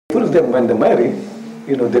First, when they marry,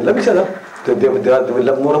 they love each other. They will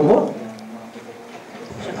love more and more.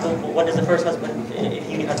 What is the first husband? If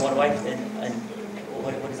he had one wife, then and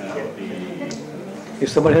what is he here? If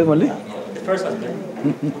somebody has only, The first husband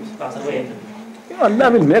passed away. Allah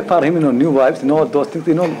will make for him, new wives, those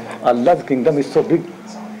things. Allah's kingdom is so big.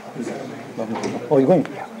 Oh, you're going?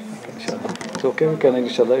 Inshallah. So, okay, we can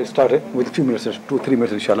inshallah start with a few minutes, 2-3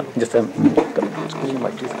 minutes, inshallah. Just excuse me,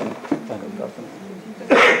 please come.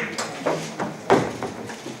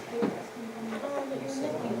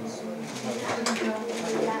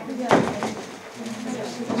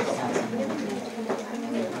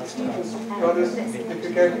 Brothers, if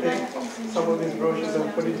you can take some of these brochures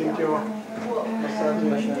and put it into your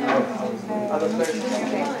massages and other places.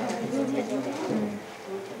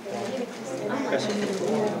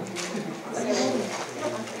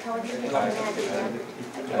 I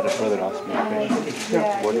had a brother ask me a question.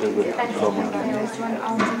 What is the diploma?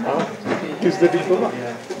 Is the diploma?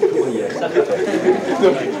 Yes.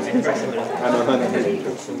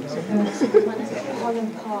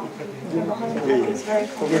 Holland Park. Holland Park is very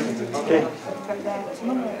common. Okay.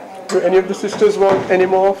 Do any of the sisters want any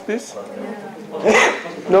more of this?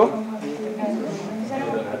 No?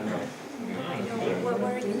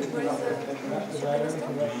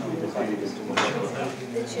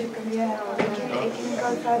 Yeah, it can go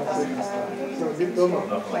further.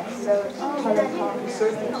 West, so Holland Park. Yeah,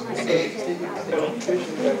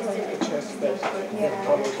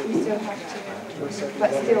 you still have to. But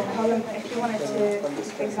still, Holland, if you wanted to,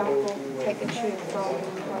 for example, take the tube from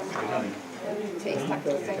to East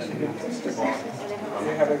Acton Station. You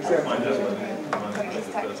have examples. From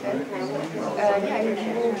East Acton. Yeah, you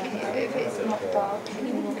can walk if it's not dark. You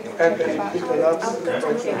can walk And about if the labs are I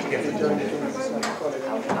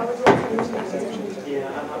would recommend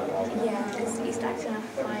yeah, because East Acton I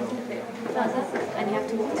find a bit further, and you have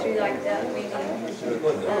to walk through like the really dangerous.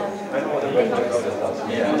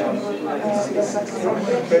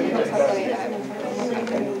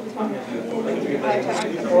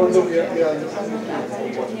 although we are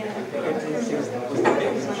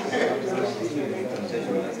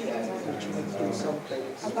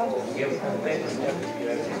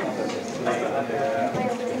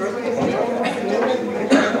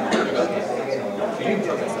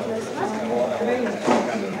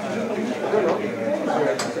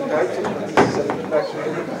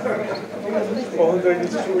although it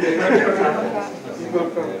is true that people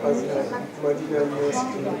from Medina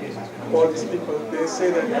University, all these people, they say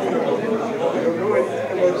that they don't know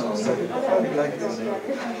anything about something like this.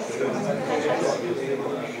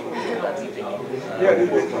 Yeah,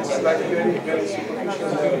 it's like very, very superficial.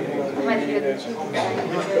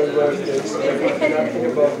 Nothing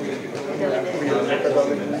about real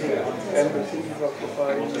methodology and the thinking of the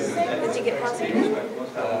fight. Did you get past it?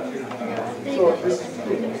 So this is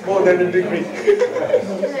more than a degree.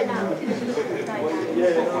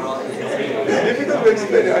 It's difficult to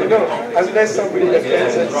explain it, I know, unless somebody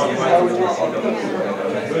explains it, how it is.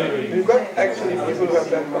 We've got actually people who have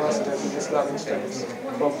done masters in Islamic studies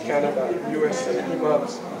from Canada, US,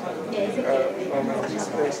 imams from these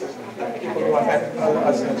places. People who have had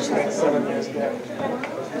Al-Azhar spent 7 years there.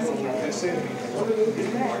 They say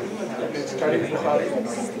they study Bukhari,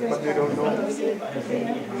 but they don't know.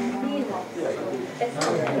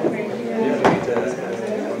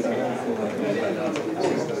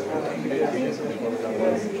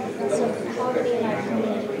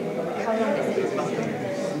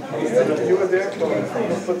 You were there for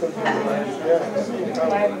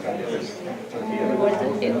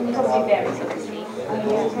It probably varies, obviously.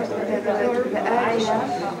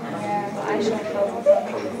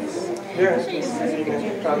 yeah.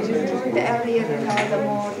 The earlier the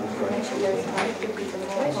more information goes out, the more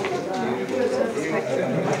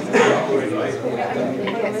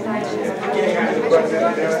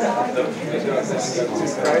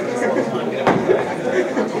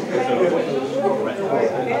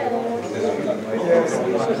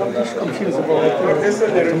I'm just confused about it. But this is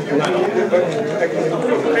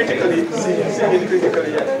critically, see it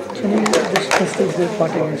critically, yeah. Can you just discuss the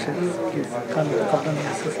part against it? Can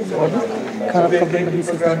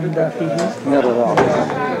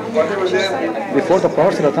before the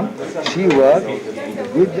Prophet, she was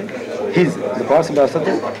with the Prophet,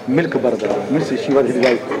 milk brother. She was his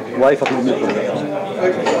wife of his milk brother.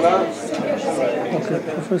 Okay,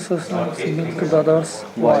 Prophet's milk brother's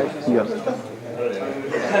wife. Yes.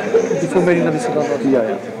 Before marrying Nabi Sallallahu Alaihi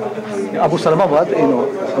Wasallam. Yeah. Abu Salama was,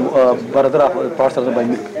 brother of Prophet by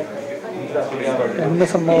milk. And Umm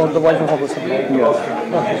Salama was the wife of Abu Salama. Yes.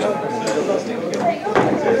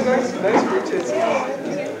 Nice pictures.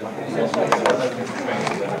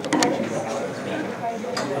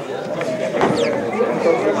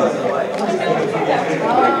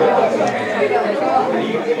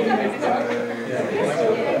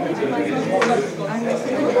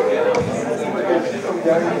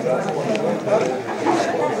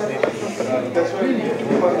 That's why we need to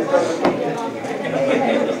move on with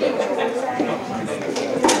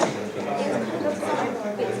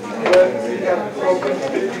where we have broken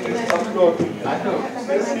this upload.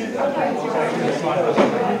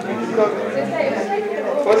 Because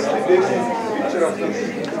firstly they see picture of this.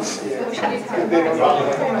 They are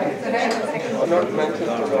not mentioned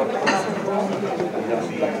to God.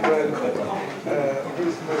 Like well,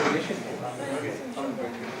 who's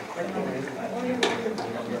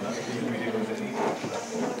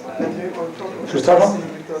Should we start now?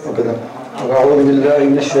 Okay then. أعوذ بالله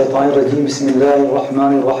من الشيطان الرجيم بسم الله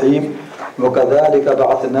الرحمن الرحيم وكذلك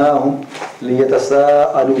بعثناهم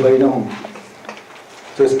ليتساءلوا بينهم.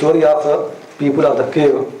 So story of people of the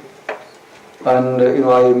cave, and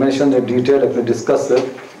I mentioned in detail, let me discuss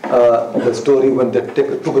the story when they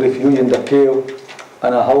took refuge in the cave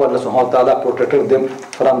and how Allah subhanahu wa ta'ala protected them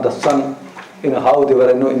from the sun, how they were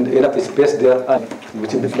in enough space there, and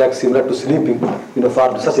which is like similar to sleeping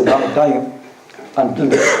for such a long time until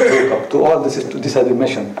they wake up. To all this has been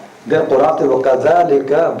mentioned. Then Quran says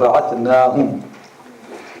وَكَذَلِكَ بَعَثْنَاهُمْ.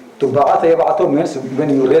 To ba'atha yab'athu means when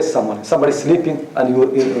you raise someone, somebody is sleeping and you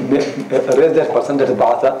raise that person, that is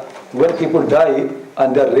ba'atha. When people die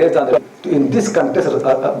and they are raised, in this context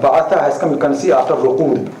ba'atha has come, you can see after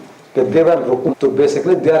ruqud, that they were ruqud. So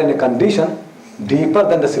basically they are in a condition deeper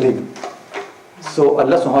than the sleep. So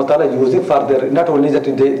Allah subhanahu wa ta'ala uses it for their, not only that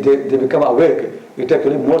they become awake, it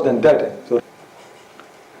actually more than that.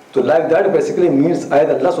 So like that basically means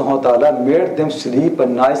either Allah subhanahu wa ta'ala made them sleep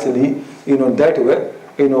nicely, that way,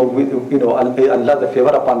 Allah the favor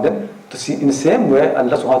upon them. To see in the same way,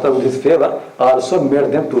 Allah subhanahu wa ta'ala with his favor also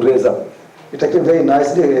made them to raise up. It actually very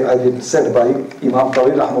nicely as it said by Imam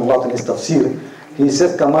Tawil rahimahullah in his tafsir. He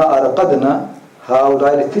says, Kama arqadna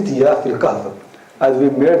haulai al-fitya fil kahf. As we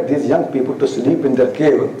made these young people to sleep in their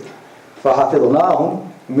cave, فَحَفِظْنَاهُمْ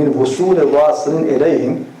مِنْ وُصُولِ وَاصِلٍ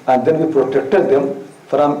إِلَيْهِمْ, and then we protected them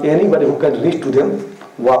from anybody who can reach to them,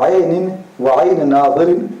 وَعَيْنٍ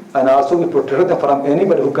نَاظِرٍ, and also we protected them from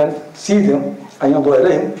anybody who can see them, أَيْنَظُوا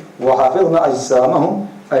إِلَيْهِمْ وَحَفِظْنَا أَجْسَامَهُمْ,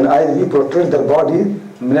 and we protected their body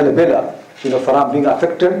مِنَ الْبِلَى, from being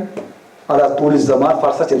affected على طول الزمان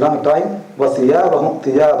for such a long time, وَثِيَابَهُمْ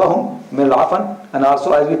مِنَ الْعَفَنِ, and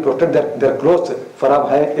also as we protect their clothes from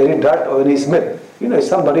any dirt or any smell. If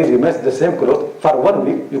somebody remains the same clothes for 1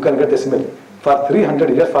 week, you can get the smell. For 300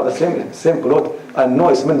 years for the same clothes and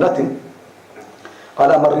no smell, nothing.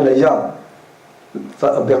 على مر الأيام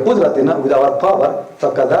بقدرتنا, with our power,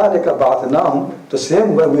 فكذلك بعثناهم, the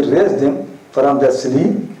same way we raised them from their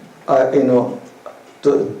sleep, to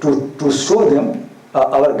show them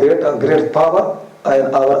our great power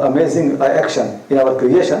and our amazing action in our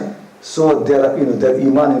creation. So their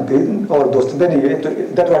iman increased, or those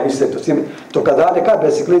that's what he said. So kadhalika,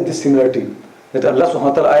 basically this similarity, that Allah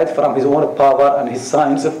subhanahu wa ta'ala from his own power and his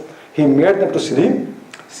science, he made them to sleep.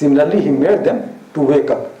 Similarly, he made them to wake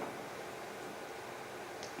up.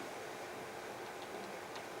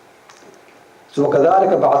 So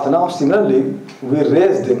kadhalika ba'athnahum, similarly we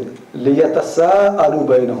raised them liyatasa'alu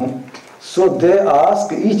bainahum, so they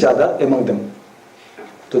ask each other among them.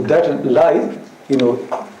 So that lies, the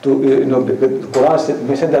Quran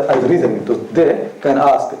mentioned that as reasoning. So they can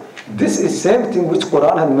ask. This is same thing which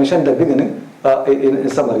Quran had mentioned at the beginning in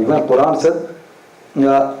summary. When Quran said,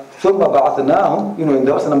 ثُمَّ بَعَثْنَاهُمْ, in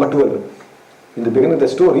the verse number 12. In the beginning of the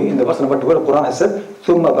story, in the verse number 12, Quran has said,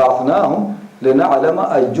 ثُمَّ بَعَثْنَاهُمْ لِنَعْلَمَ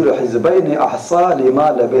أَيُّ الْحِزْبَيْنِ أَحْصَىٰ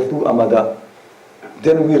لِمَا لَبِثُوا أَمَدًا.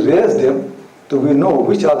 Then we raised them to we know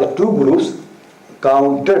which are the two groups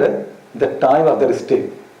counted the time of their stay.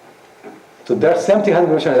 So that same thing has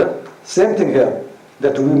been mentioned here. Same thing here,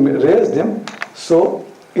 that we raised them. So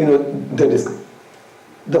the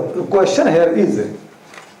question here is,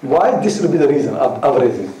 why this will be the reason of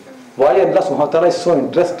raising? Why Allah subhanahu wa ta'ala is so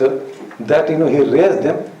interested that he raised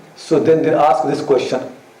them? So then they ask this question: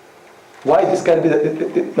 why this can be the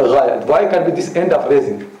ghaya? Why can be this end of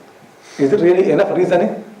raising? Is it really enough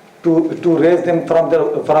reasoning to raise them from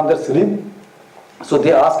their sleep? So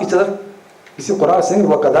they ask each other. You see, Quran is saying,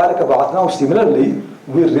 وَكَذَلِكَ بَعَثْنَاهُمْ, similarly,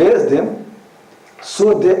 we raise them,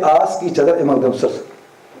 so they ask each other among themselves.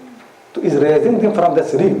 So is raising them from the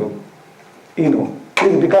sleep, is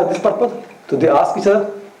because this purpose? So they ask each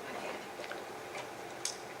other.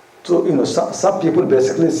 So, some people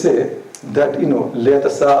basically say that,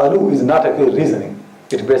 لَيَتَسَاءَلُوا is not a reasoning.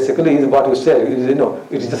 It basically is what you say, it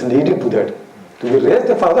is just leading to that. To be raised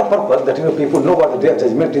for the purpose that people know what the day of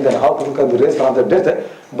judgment is and how people can be raised from the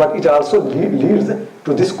death, but it also leads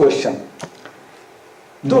to this question.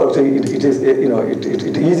 Though it is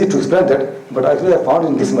easy to explain that, but I think I found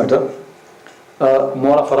in this matter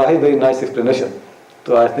Mawlana Farahi very nice explanation.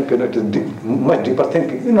 So I think it is much deeper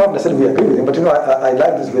thinking. Not necessarily we agree with him, but I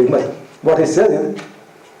like this very much. What he says is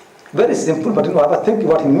very simple, but I was thinking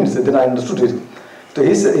what he means, then I understood it. So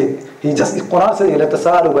he just Quran says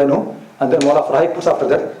يَلَتَسَاءَلُ بَيْنُهُمْ, and then Mawlana Farahi puts after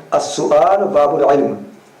that السؤال باب العلم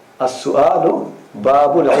السؤال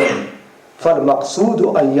باب العلم فالمقصود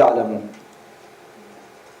أن يعلموا.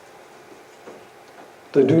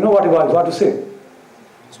 So do you know what he want to say?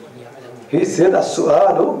 He said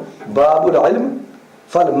السؤال باب العلم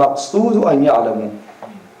فالمقصود أن يعلموا.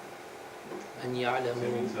 أن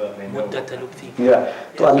يعلموا مدة لبثهم. Yeah.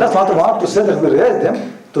 So Allah wants to say that we raise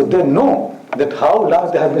them to they know that how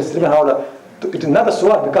long they have been sleeping, how long. It is not a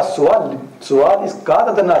sual, because sual is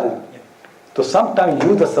cause the knowledge. So sometimes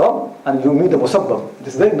you use the sabab and you meet the musabbab.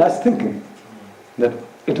 This is very nice thinking. That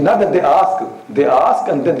it is not that they ask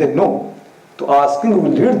and then they know. To asking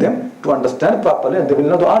will lead them to understand properly and they will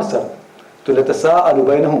know the answer. So لَتَسَاءَلُ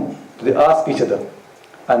بَيْنَهُمْ. They ask each other.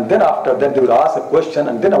 And then after that they will ask a question,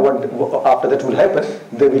 and then after that will happen,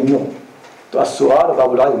 they will know. So as-su'al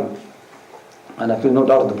babul ilm. And I feel no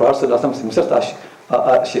doubt the Prophet himself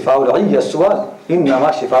shifa'ul ayyi as-su'al.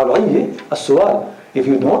 Innama shifa'ul ayyi as-su'al. If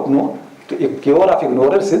you don't know, a cure of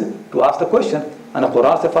ignorance is to ask the question. And the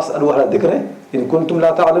Quran says, فَاسْأَلُوا أَهْلَ الذِّكْرِ إِن كُنتُمْ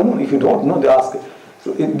لَا تَعْلَمُونَ. If you don't know, they ask.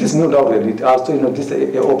 So this no doubt really. It also, this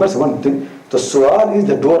opens one thing. The su'al is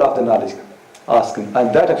the door of the knowledge. Asking,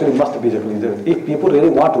 and that actually must be recognized. If people really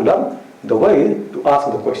want to learn, the way is to ask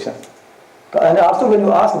the question. And also when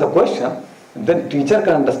you ask the question, then teacher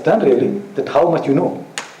can understand really that how much you know,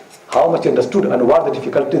 how much you understood, and what the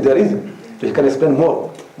difficulty there is. You can explain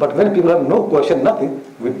more. But when people have no question, nothing,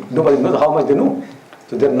 nobody knows how much they know.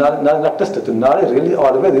 So their knowledge not tested. So knowledge really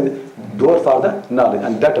always is door for the knowledge,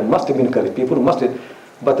 and that must be encouraged. People must,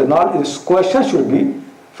 but the knowledge question should be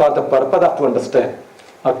for the purpose of to understand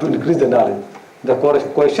or to increase the knowledge. The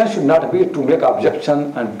question should not be to make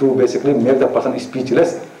objection and to basically make the person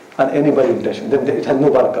speechless and anybody intention. Then it has no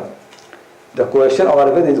barakah. The question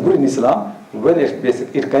always is good in Islam when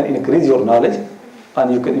it can increase your knowledge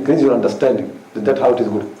and you can increase your understanding. That's how it is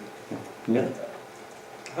good. Yeah.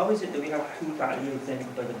 How is it that we have two ta'aleem then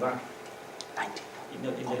by the back?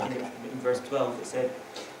 In verse 12 it said,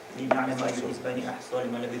 لِنَعْلَمَ أَيُّ الْحِزْبَيْنِ أَحْصَىٰ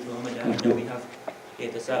لِمَا لَبِثُوا أَمَدًا. And now we have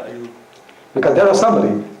يَتَسَاءَلُونَ. Because there was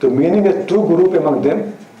summary. The meaning is two groups among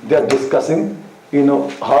them, they are discussing,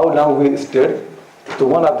 how long we stayed. So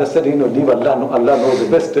one of them said, leave Allah, Allah knows the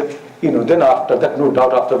best. Then after that, no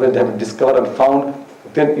doubt, after when they have discovered and found,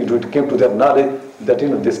 then it came to their knowledge that,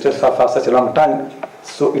 they stayed for such a long time.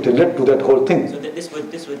 So it led to that whole thing. So this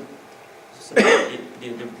would the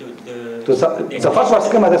first verse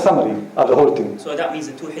came as a summary of the whole thing. So that means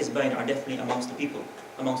the two hizbayn are definitely amongst the people,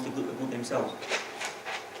 amongst the group themselves.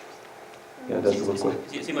 Yeah, that's a good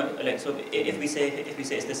question. So if we say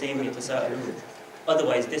it's the same yatasa'alu,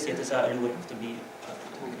 otherwise this yatasa'alu would have to be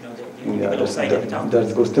the outside of the town.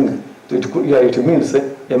 That's a good thing. So it means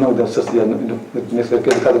among themselves,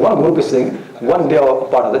 because one group is saying one day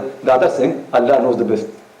apart of it, the other saying Allah knows the best.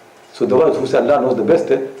 So the ones who say Allah knows the best,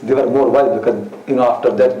 they were more wise because after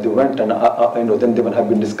that they went and then they have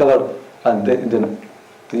been discovered, and then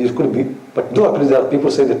it could be. But no, actually there are people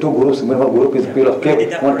say the two groups. One group is people of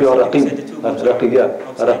Kayf, one people of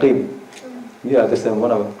Raqib. Yeah, this is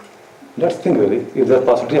one of them. Let's think really if there is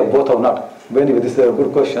possibility of both or not. But anyway, this is a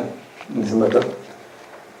good question in this matter.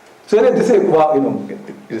 So anyway, this is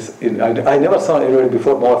I never saw anybody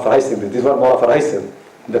before Mawlana Farahi saying this. This is what Mawlana Farahi said.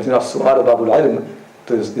 That Su'al Babul Ilm,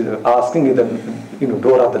 to asking is the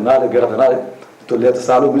door of the knowledge, gate of the knowledge. To let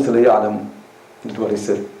salu means la ya'lam. That's what he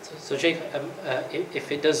said. So Sheikh, if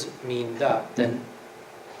it does mean that, then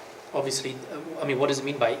obviously, what does it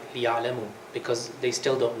mean by liya'lamu? Because they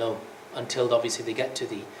still don't know until obviously they get to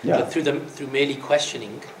the. Yeah. But through merely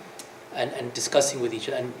questioning and discussing with each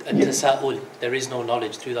other and tasa'ul, there is no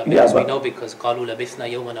knowledge through that. Because we know because qalu labithna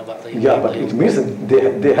yawman aw ba'da yawmin. Yeah, but it means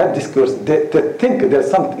they have this course. They think there's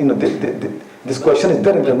something. This question is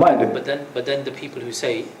there in their mind. But then the people who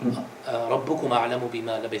say rabbukum a'lamu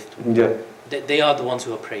bima labithtum. Yeah. They are the ones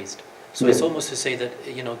who are praised. So Yeah. it's almost to say that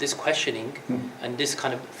this questioning and this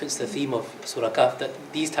kind of fits the theme of Surah Kahf, that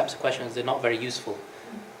these types of questions, they're not very useful.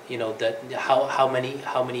 That how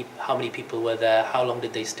many people were there, how long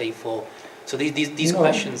did they stay for? So these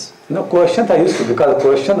questions. No, questions are useful because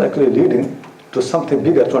questions actually leading to something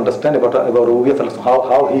bigger, to understand about how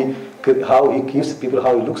he keeps people,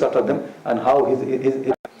 how he looks after them, and how his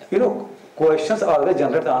questions always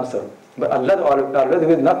generate the answer. But Allah always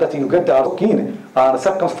will not that you get the keen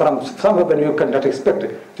answer comes from somewhere when you cannot expect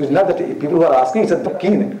it. It is not that people who are asking is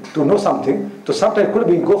keen to know something. So sometimes could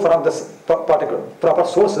be go from the particular proper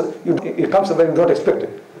source. It comes when you don't expect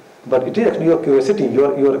it. But it is actually your curiosity,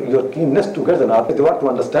 your keenness to get the knowledge. They want to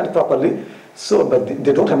understand properly. So, but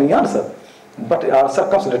they don't have any answer. But the answer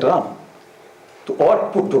comes later on. To all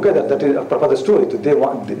put together, that is a proper story. They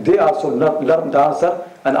also learn the answer,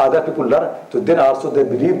 and other people learn. So then also they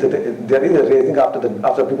believe that there is a raising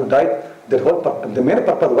after people die. The main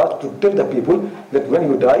purpose was to tell the people that when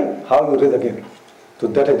you die, how you raise again. So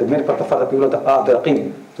that is the main purpose for the people of the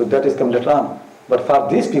aqim. So that is come later on. But for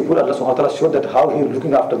these people, Allah subhanahu wa ta'ala showed that how He is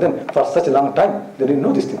looking after them for such a long time. They didn't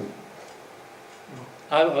know this thing.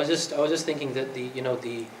 I was just thinking that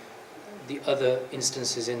the other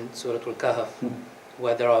instances in Surah Al-Kahf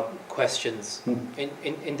where there are questions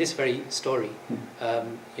in this very story,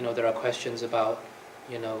 there are questions about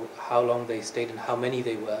how long they stayed and how many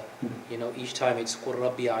they were. Each time it's قُلْ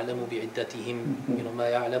رَبِّ يَعْلَمُ بِعِدَّتِهِمْ مَا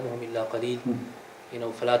يَعْلَمُهُم إِلَّا قَلِيلٌ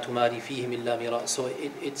فَلَا تُمَارِ فِيهِمْ إِلَّا مِرَاءً. So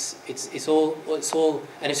it's all,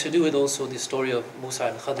 and it's to do with also the story of Musa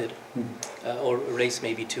and Khadir, or a race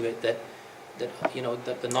maybe to it, that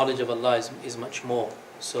the knowledge of Allah is much more.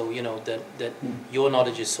 So that your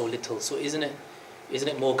knowledge is so little. So isn't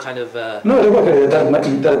it more kind of no,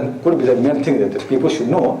 that could be the main thing that people should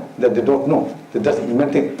know that they don't know. That's the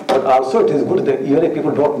main thing. But also it is good that even if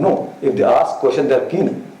people don't know, if they ask questions, they are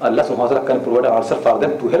keen. Allah subhanahu wa ta'ala can provide an answer for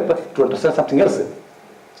them to help to understand something else.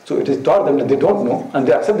 So it is taught them that they don't know, and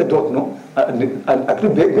they accept they don't know, and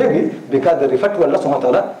actually maybe because they refer to Allah subhanahu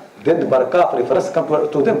wa ta'ala, then the barakah reference come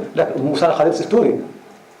to them, like Musa and Khalid's story.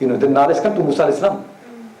 The knowledge come to Musa alayhi salam.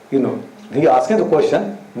 He asking the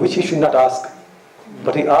question which he should not ask,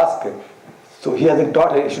 but he asked. So he hasn't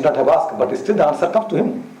taught, he should not have asked, but still the answer comes to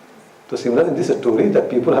him. So similar in this story, that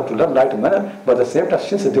people have to learn right manner, but at the same time,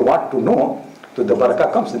 since they want to know, so the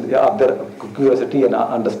barakah comes of their curiosity and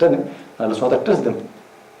understanding, and Allah tells them.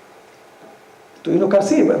 So you can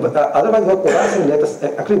see, but otherwise the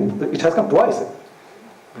Quran actually it has come twice.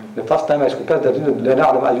 The first time I should that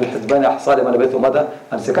لَنَعْلَمَ أَيُّ الْحِزْبَيْنِ أَحْصَىٰ لِمَا لَبِثُوا مَدًى,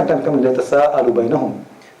 and second time coming لَيَتَسَاءَلُوا بَيْنَهُم.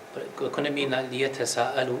 But couldn't it mean that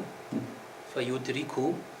لِيَتَسَاءَلُوا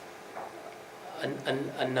فَيُدْرِكُوا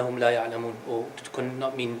أَنَّهُمْ لَا يَعْلَمُونَ, or could it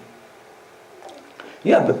not mean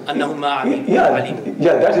أَنَّهُمْ مَا عَلِمُوا?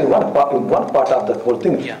 Yeah, that is one part of the whole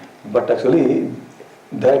thing. Yeah. But actually,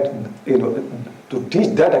 that to teach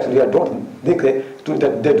that actually I don't think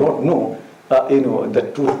that they don't know. That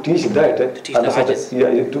to teach that to teach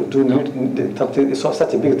the need something is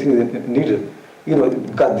such a big thing needed.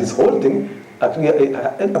 Because this whole thing actually,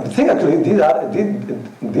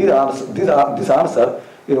 this answer.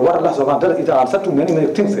 What Allah subhanahu wa ta'ala is the answer to many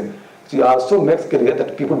things. So it also makes clear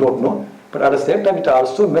that people don't know, but at the same time it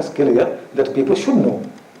also makes clear that people should know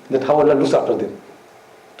that how Allah looks after them.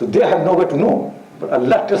 So they have no way to know, but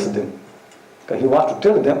Allah tells them. He wants to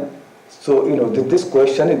tell them. So this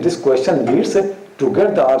question leads to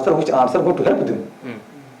get the answer, which answer going to help them.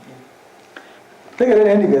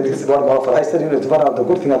 Anyway, this is what I said. It's one of the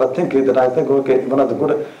good things I was thinking that I think one of the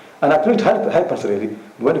good, and actually it happens really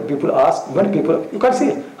when people ask. You can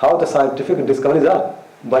see how the scientific discoveries are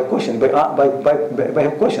by question, by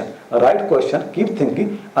a question, a right question. Keep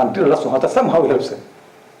thinking until Allah subhanahu wa ta'ala somehow helps them.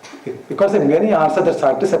 Because the many answers that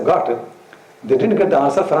scientists have got, they didn't get the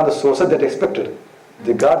answer from the sources that they expected.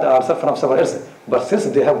 They got the answer from somewhere else. But since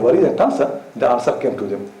they have worries and concern, the answer came to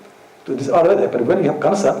them. So this always happens. When you have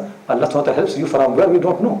concern, Allah subhanahu wa ta'ala helps you from where we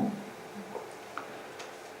don't know.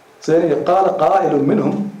 So قَالَ قَائِلٌ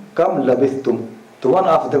مِّنْهُمْ كَمْ لَبِثْتُمْ. So one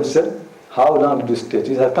of them said, how long did you stay?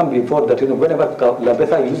 It has come before that, whenever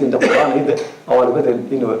labitha is used in the Quran, is always,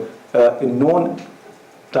 in known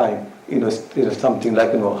time. Something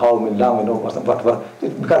like, how long, or something, whatever.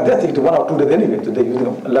 Because they think 1 or 2 days anyway, so they use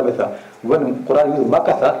labitha. When Quran uses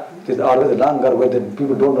makatha, it is always longer, where the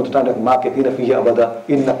people don't know the time, like makithina fiha abada,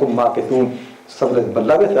 innakum makithun, something like that. But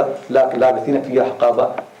labitha, labithina fiha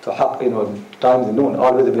haqaba, so time is known,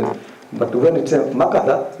 always been. But when it's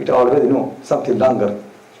makatha, it always something longer.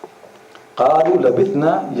 قالوا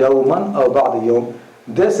لبثنا يوما أو بعض يوم.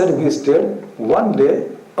 They said we stayed 1 day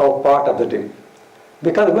or part of the day.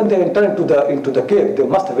 Because when they enter into the cave, they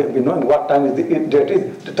must be knowing what time is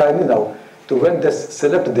the time is now. So when they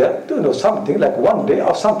select there, they know something like 1 day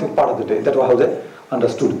or something part of the day. That's how they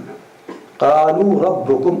understood. قالوا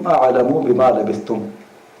ربكم أعلم بما لبثتم.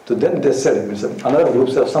 So then they said, another group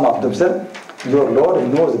said, some of them said, your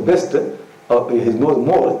Lord knows best, He knows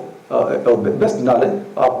more, best knowledge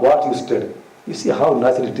of what you stayed. You see how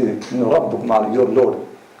nicely it is. Rabbukum, your Lord.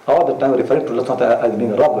 All the time referring to Allah as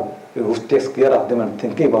being Rabb. who takes care of them and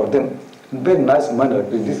thinking about them in very nice manner.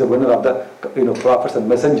 This is the manner of the prophets and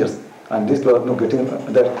messengers, and these people are getting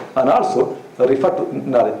that, and also refer to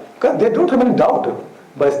knowledge. Because they don't have any doubt,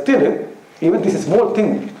 but still, even this small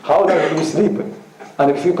thing, how long we sleep,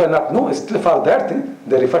 and if you cannot know, still for that thing,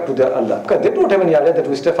 they refer to their Allah. Because they don't have any idea that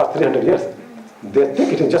we stay for 300 years. They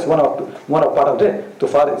think it is just one part of day. So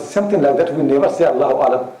for something like that, we never say Allahu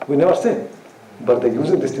Alam. We never say. But they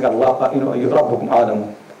using this thing, Allah, Rabbukum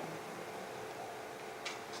Alamu.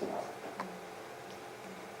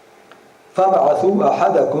 فَبَعَثُوا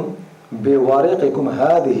أَحَدَكُمْ بِوَارِقِكُمْ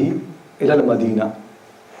هَذِهِ إِلَى الْمَدِينَةِ.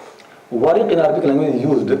 Wariq in Arabic language is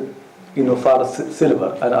used, for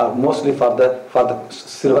silver, and mostly for the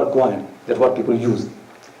silver coin. That's what people use.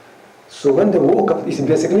 So when they woke up, it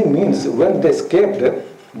basically means when they escaped,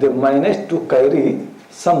 they managed to carry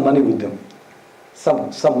some money with them.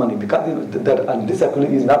 Some money, because and this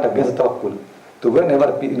actually is not against tawakkul. So whenever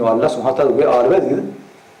Allah subhanahu wa ta'ala always is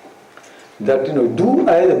that do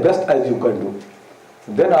as best as you can do.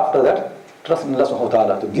 Then after that, trust in Allah subhanahu wa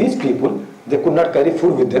ta'ala. So these people, they could not carry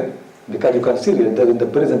food with them, because you can see that in the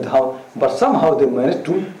present how, but somehow they managed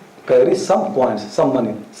to carry some coins, some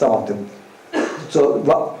money, some of them. So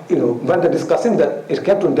when they're discussing that, it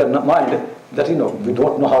came to their mind that we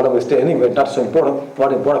don't know how long we stay anyway. It's not so important.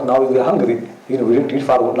 What important now is we are hungry. We didn't eat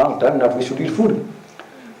for a long time. Not we should eat food.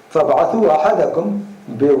 فَبَعَثُوا أَحَدَكُمْ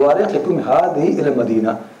بِوَارِقِكُمْ هَذِهِ إِلَى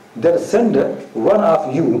الْمَدِينَةِ. Then send one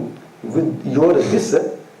of you with this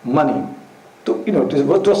money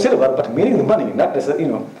to silver, but meaning the money, not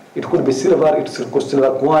necessarily. It could be silver. It could be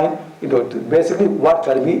silver coin. Basically what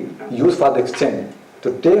can be used for the exchange.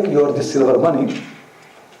 To take this silver money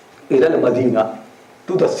إلى المدينة,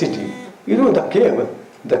 to the city. The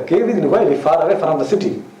cave is very far away from the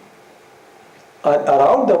city.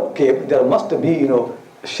 Around the cave there must be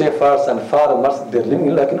shepherds and farmers. They're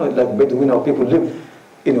living like Bedouin people live.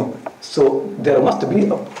 So there must be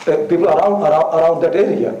people around that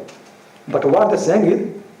area. But what they're saying is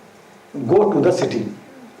go to the city.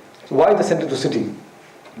 So why they send it to city?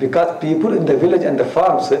 Because people in the village and the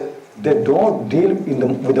farms, they don't deal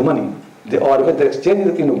with the money. They always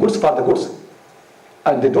exchange goods for the goods,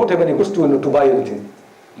 and they don't have any goods to buy anything.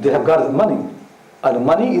 They have got money, and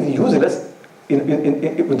money is useless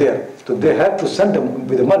in there. So they have to send them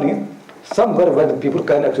with the money somewhere where the people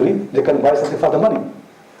can they can buy something for the money.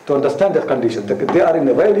 To understand that condition, they are in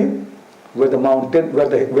a valley where the mountain, where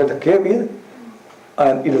the cave is,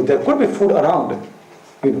 and there could be food around.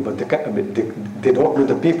 But they don't know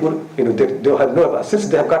the people. They have no, since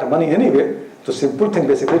they have got money anyway. So simple thing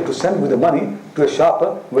basically to send with the money to a shop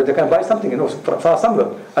where they can buy something, for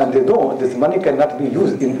somewhere. And they know this money cannot be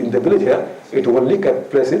used in the village here. It only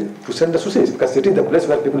places to send the success, because city is the place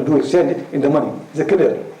where people do exchange in the money. Is it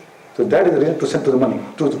clear? So that is the reason to send to the money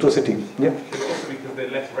to a city. Yeah. Because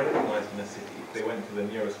they're less recognized in the city. If they went to the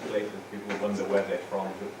nearest places, people wonder where they're from,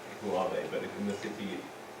 who are they? But if in the city,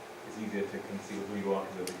 it's easier to conceal who you are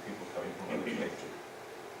because there's people coming from other places.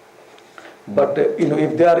 But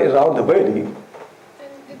if they are around the valley,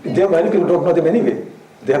 many people don't know them anyway.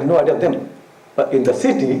 They have no idea of them. But in the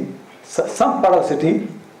city, some part of the city,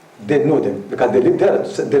 they know them because they live there.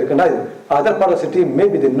 So they recognize them. Other part of the city,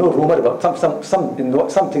 maybe they know rumor about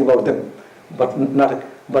something about them, but not.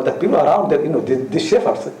 But the people around there, these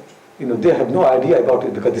shepherds, they have no idea about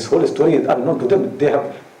it because this whole story is unknown to them. They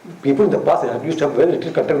have people in the past have used to have very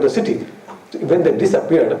little contact with the city. So when they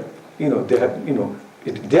disappeared, they have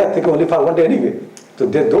they are thinking only for one day anyway. So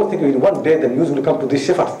they don't think in one day the news will come to these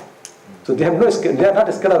shepherds. So they have no scared. They are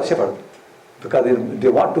not scared of shepherds because they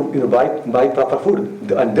want to buy proper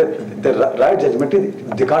food, and the right judgment is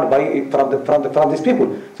they can't buy it from these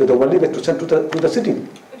people. So the only way to send to the city.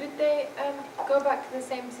 But did they go back to the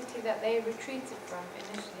same city that they retreated from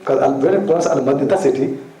initially? Because when it comes to Al-Madinah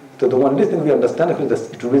city, so the only thing we understand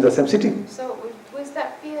is it will be the same city. So was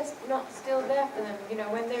that fear not still there for them?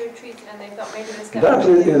 When they retreated and they thought maybe this guy.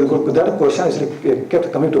 That question is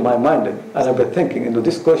kept coming to my mind, and I've been thinking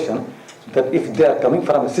this question that if they are coming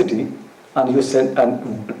from a city and you send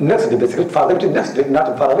and next day basically for them it is next day,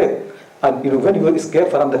 not far away, and when you escape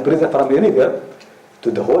from the prison from anywhere,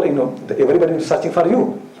 to the whole everybody is searching for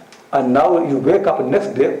you, and now you wake up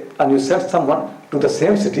next day and you send someone to the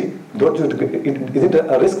same city, don't you? Is it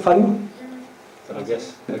a risk for you? I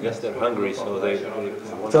guess they're hungry, so they.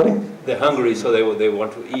 Sorry? They're hungry, so they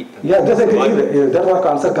want to eat. Yeah, that's what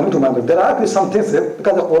answer coming to my mind. There are actually some things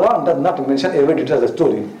because the Quran does not mention every detail of the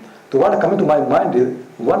story. So what coming to my mind is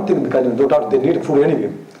one thing, because no doubt they need food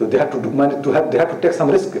anyway, so they have they have to take some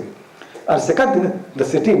risk. And second thing, the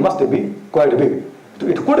city must be quite big. So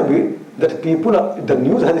it could be that the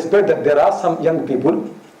news has spread that there are some young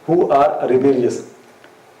people who are rebellious.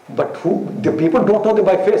 But the people don't know them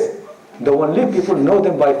by face. The only people know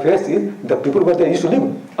them by face is the people where they used to live.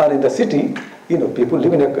 And in the city, people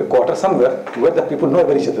live in a quarter somewhere where the people know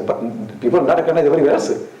each other, but people not recognize everywhere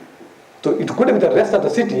else. So it could be the rest of the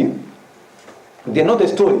city, they know the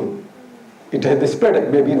story. It has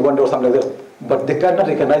spread maybe in one day or something like that, but they cannot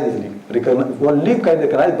recognize easily. Only can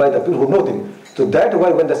recognize by the people who know them. So that's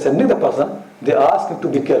why when they're sending the person, they ask him to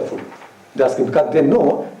be careful. They ask him because they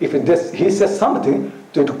know if he says something,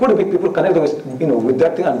 so it could be people connect with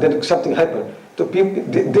that thing and then something happen. So people,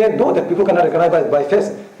 they know that people cannot recognize by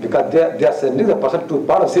face because they are sending the person to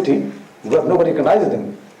part of the city where nobody recognizes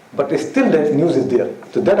them. But still the news is there.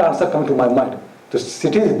 So that answer comes to my mind. The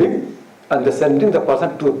city is big and they're sending the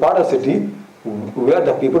person to a part of the city where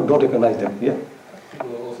the people don't recognize them. Yeah. People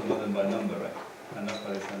will also know them by number, right? And that's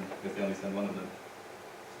why they send, because they only send one of them.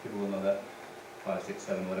 People will know that 5, 6,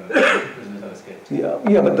 7, whatever prisoners have escaped.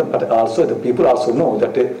 Yeah, but also the people also know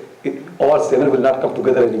that all 7 will not come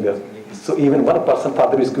together anywhere. So even one person for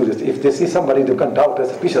them is curious. If they see somebody they can doubt as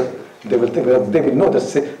suspicious, they will think they will know that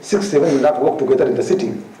 6, 7 will not work together in the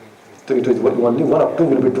city. So it is only 1 or 2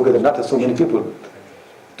 will be together, not so many people.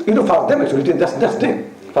 For them actually it is just day.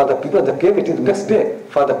 For the people of the cave it is next day.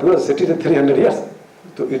 For the people of the city it is 300 years.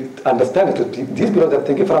 So it understand it. These people are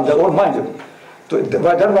thinking from their own mind. So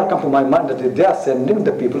that will come to my mind that they are sending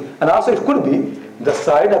the people, and also it could be the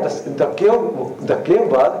side of the cave. The cave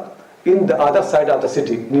was in the other side of the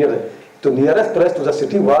city, near. The nearest place to the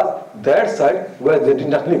city was that side where they did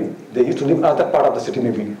not live. They used to live in other part of the city,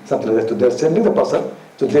 maybe something like that. So they are sending the person,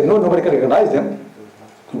 so they know nobody can recognize them,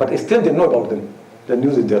 but still they know about them. The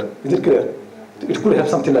news is there. Is it clear? It could have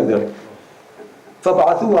something like that.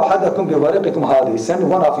 فَبَعَثُوا أَحَدَكُمْ بِوَرِقِكُمْ هَذِهِ. Send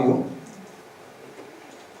one of you.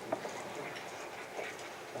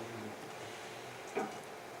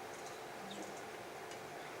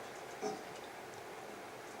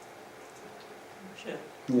 Sure.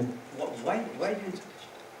 Yeah.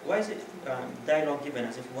 Why is it dialogue given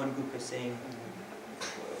as if one group is saying,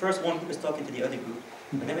 first one group is talking to the other group,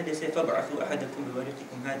 and then when they say فَبَعَثُوا أَحَدَكُمْ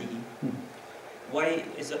بِوَرِقِكُمْ هَذِهِ, why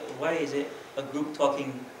is it a group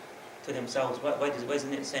talking to themselves? Why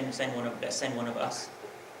doesn't it send one of us?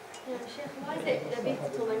 Yeah, Sheikh, why is it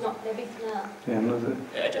لبثتم and not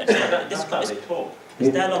لبثنا? This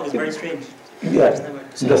dialogue is very strange. Yeah,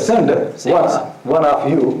 the sender, one of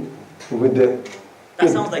you with the... That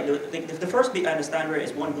sounds like the first bit I understand where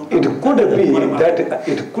is one group. It could be that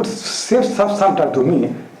it could seem sometimes to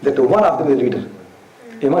me that one of them is leader.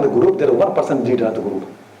 Among the group, there is one person leader of the group.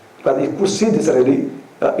 But you could see this really,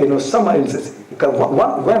 some instances. Because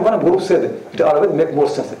when one group said it always makes more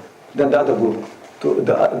sense than the other group. So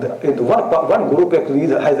one group actually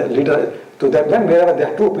has a leader. So that when wherever there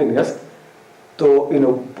are 2 opinions, so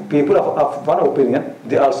people of one opinion,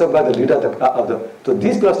 they also got the leader of the. So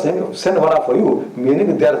these people are saying, send one for you,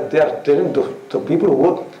 meaning they are telling to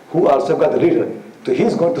people who also got the leader. So he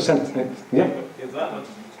is going to send. Yeah. Is that much?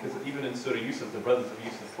 Because even in Surah Yusuf, the brothers of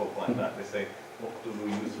Yusuf talk like that. They say, "Uqtulu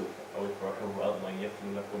Yusuf, aw itrahuhu ardan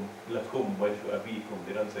yaflu lakum wajhu abikum."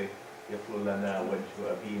 They don't say yaflu lana wajhu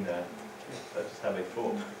abina. That's just how they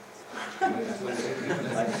talk.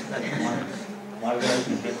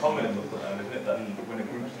 The common in the Quran, isn't it, that when a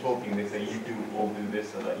group's talking, they say, "You do all do this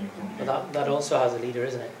so that you can do." But that also has a leader,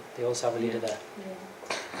 isn't it? They also have a leader there.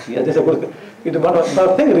 Yeah, that's a good.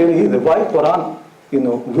 But thing really is why Quran,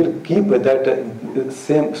 will keep that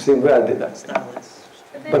same way as that.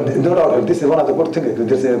 But no doubt, this is one of the good things.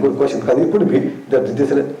 This is a good question because it could be that this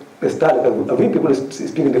is style. We people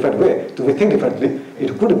speak in a different way, so we think differently.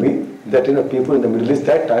 It could be that people in the Middle East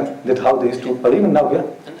that time that how they used to, or even now, yeah.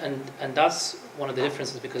 And that's one of the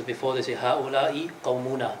differences because before they say هؤلاء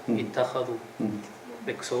قومنا اتخذوا.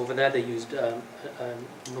 So over there they used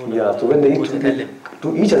yeah. So when they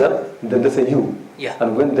to each other, then they say you. Yeah.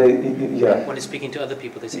 And when they when it's speaking to other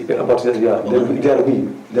people, they say about they are we.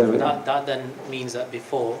 That then means that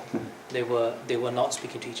before they were not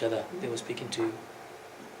speaking to each other. They were speaking to.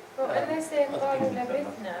 Well, unless they قالوا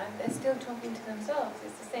لبثنا, they're still talking to themselves.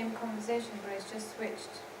 It's the same conversation, but it's just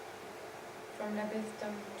switched from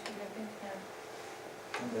لبثتم to لبثنا.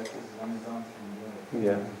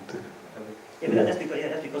 Yeah. Yeah, that's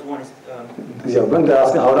because one is. Yeah, when they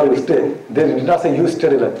ask how long you stay, they did not say you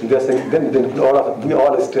stayed. They say then we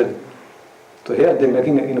all stayed. So here they're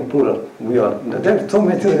making it in plural. We all. There are so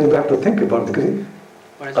many things we have to think about.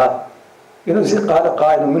 What is it? قال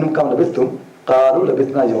قائل منهم كم لبثتم قالوا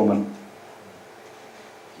لبثنا يوما.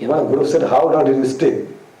 One group said, how long did you stay?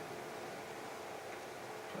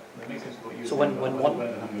 So when one.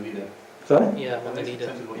 Sorry? Yeah, when the leader.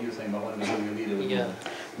 What you were saying about when the leader. Yeah.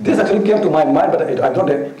 This actually came to my mind, but I don't,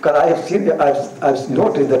 because I have seen, I've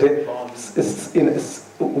noticed that it's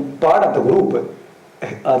part of the group,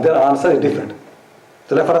 their answer is different.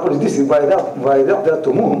 So like for example, this is وَإِذَا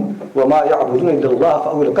أَخْبَرْتُمُوهُمْ وَمَا يَعْبُدُونَ إِلَّا اللَّهَ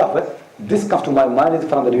فَأَوِّلُوا الْكَهْفَ. This comes to my mind is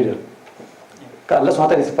from the leader. Allah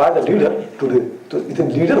SWT inspired the leader it's the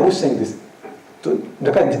leader who's saying this.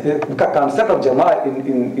 The concept of Jama'ah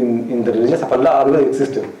in the religions of Allah always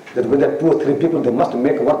existed. That when there are 2 or 3 people, they must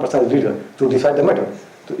make one person as leader to decide the matter.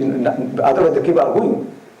 Otherwise they keep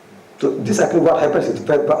arguing. So this actually what happens is,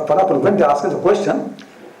 for example, when they ask the question,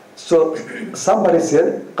 so somebody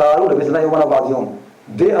said, قَالُوا لَبِثْنَا يَوْمًا بَعْضَ يَوْمٍ.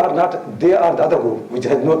 They are the other group, which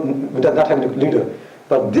does not have a leader.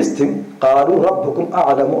 But this thing, قَالُوا رَبُّكُمْ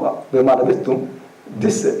أَعْلَمُ بِمَا لَبِثْتُمْ.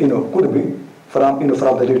 This could be from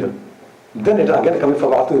the leader. Then it again coming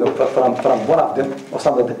from one of them or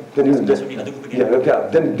something. Then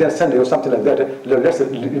then send or something like that. Let's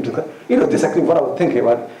this actually what I was thinking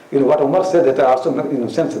about. What Umar said, that I also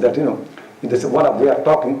sense that this one of they are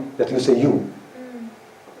talking that you say you.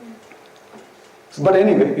 But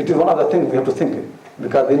anyway, it is one of the things we have to think,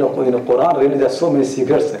 because Quran really there are so many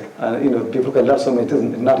secrets, and people can learn so many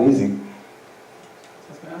things. It's not easy.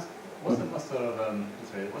 What's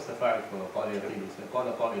the fa'il for qali yaqilu? So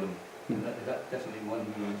qala qa'ilun. Is that definitely one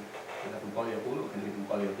who is that from qali yaqulu, or can it be from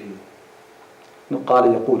qali yaqilu? No, qali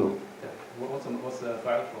yaqulu. What's the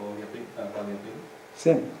fa'il for qali yaqilu?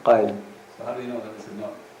 Same, qa'il. So how do you know that this is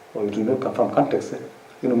not? Oh, it will come from context.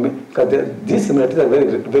 Because these similarities are very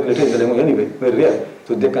little in the language anyway, very rare.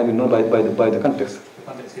 So they can be known by the context. The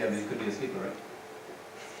context here, it could be a sleeper, right?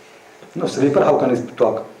 No, sleeper, how can he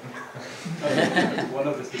talk? One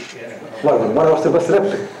of the sleepers, yeah. One of the sleepers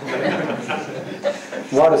slept.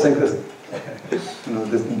 What is saying this?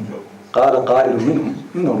 This قال قائل منهم.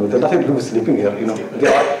 No, there's nothing to do with sleeping here.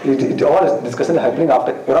 It all is discussion happening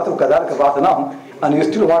after. كذلك بعثناهم, and you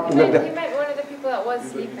still want to make He meant one of the people that was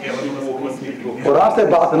sleeping. Quran said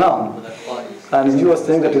بعثناهم, and you are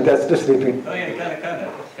saying that they're still sleeping. Oh yeah, kind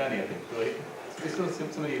of, I think. It's still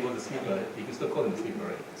somebody who was a sleeper. You can still call him a sleeper,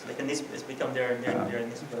 right? It's become their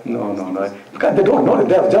No. Because they don't know.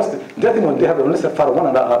 They have only said for one,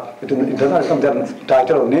 and it does not become their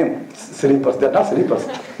title or name. Sleepers. They're not sleepers.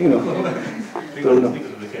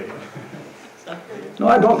 No,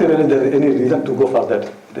 I don't think there is any reason to go for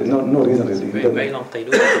that. There's no reason really. Very long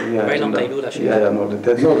tailula. Very long tailula. No.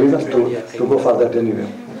 There's no reason to go for that anyway.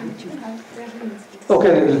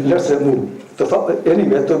 Okay, let's move.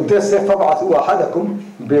 Anyway, so they say فَبْعَثُوا أَحَدَكُمْ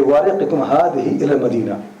بِوَارِقِكُمْ هَذِهِ إِلَى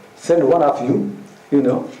الْمَدِينَةِ. Send one of you,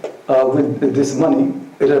 with this money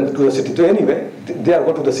to the city. So anyway, they are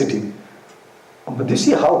going to the city. But you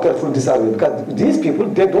see how careful these are, because these people,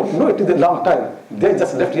 they don't know it is a long time. They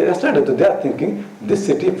just left yesterday. So they are thinking this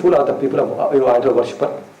city full of the people of idol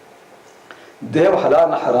worshipper. They have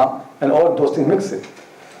halal and haram and all those things mixed.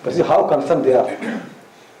 But see how concerned they are.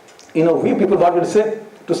 We people what will say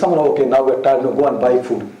to someone, okay, now we are tired, go and buy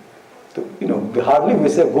food. So, hardly we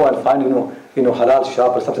say go and find halal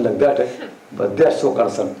shop or something like that. But they are so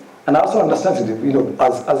concerned. And also understand,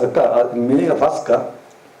 as a meaning of aska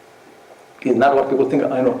is not what people think,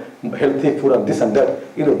 healthy food and this and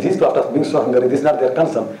that. These people after being so hungry, this is not their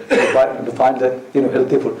concern to find the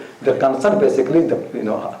healthy food. Their concern basically,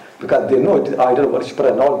 because they know it is idol worshipper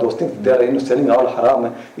and all those things. They are selling all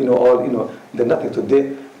haram, they're nothing.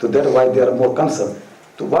 So that's why they are more concerned.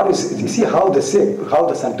 So you see how they say, how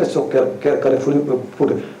the sentence so carefully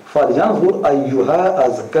put. فَلْيَنْظُرْ أَيُّهَا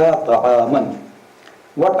أَزْكَى طَعَامًا.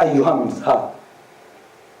 What ayyuha means?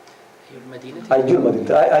 Ayyul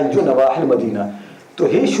Nawahi Madina. So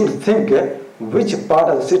he should think which part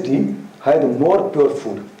of the city had more pure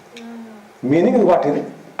food. Meaning what is?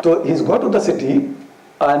 So he's going to the city,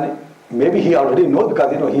 and maybe he already knows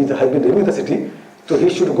because he has been living in the city. So he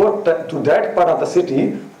should go to that part of the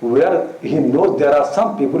city where he knows there are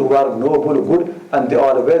some people who are noble, good, and they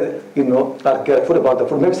always are careful about the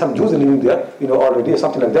food. Maybe some Jews living there, already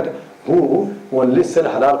something like that, who only sell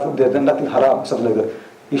halal food. There's nothing haram, something like that.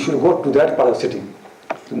 He should go to that part of the city.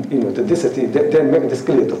 To this city, they make this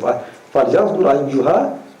clear. فَلْيَنْظُرْ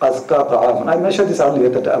أَيُّهَا أَزْكَى طَعَامًا. I mentioned this earlier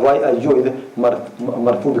that why ayyu is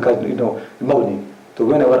marfu because mawni. So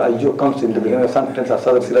whenever ayyu comes in the beginning of sentence or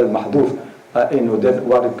sadr sila mahduf, then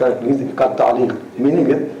what it means is called ta'liq. Meaning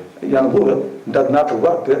it, yanzur does not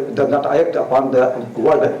work, does not act upon the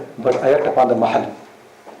word, but act upon the mahal.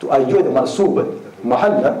 So ayyu is mansub,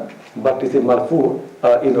 mahal, but it is marfu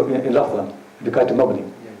in lafzan because it's mawni.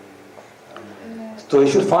 So you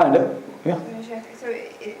should find, Sheikh, so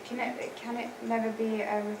can it never be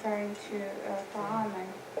referring to ta'aman,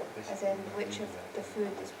 as in which of the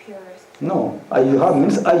food is purest? No, أيها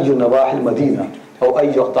means أي نواحي المدينة أو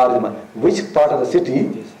أي أقطار المدينة. Which part of the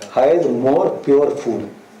city has more pure food?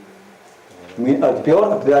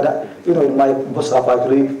 Pure, in my Mus'haf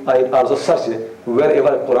actually, I also search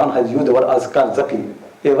wherever Quran has used the word azkar zaki.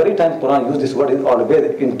 Every time Quran uses this word, is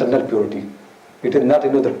always internal purity. It is not,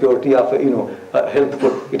 the purity of, health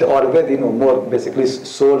food. It always, more basically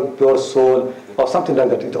soul, pure soul, or something like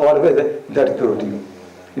that. It always that purity.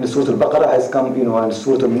 In Surah Al-Baqarah has come, and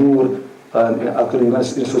Surah Al-Nur, and actually even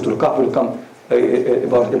in Surah Al-Kahf will come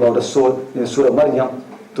about the soul. In Surah Maryam,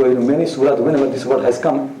 so in many surahs, whenever this word has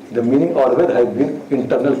come, the meaning always has been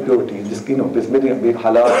internal purity. This, this meaning being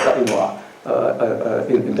halal,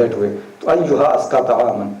 in that way. أيها أزكى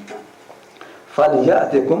طعاما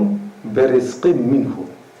فليأتكم برزق منه.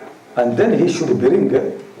 And then he should bring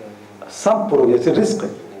some provision, rizq.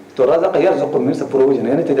 So razaq yarzuq means provision.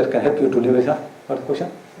 Anything that can help you to live with her. What the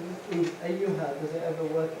question? Is أيها, does it ever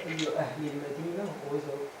work أي أهل المدينة, or is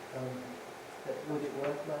it, would it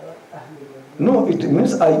work like that? أهل المدينة? No, it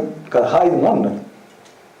means ha is one.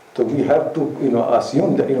 So we have to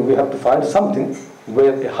assume that we have to find something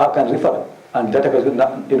where ha can refer, and that is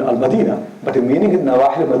al-Madina. But the meaning is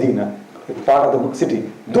Nawahil Madina, part of the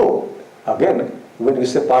city. Though again, when we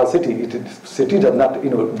say part of the city, city does not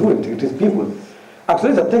do anything. It is people.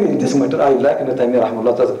 Actually, the thing in this matter, I like in the Taymiyyah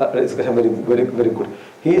Rahmanullah's discussion very, very good.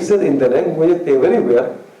 He says in the language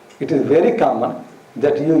everywhere, it is very common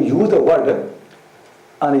that you use the word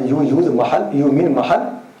and you use mahal, you mean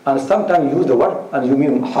mahal, and sometimes you use the word and you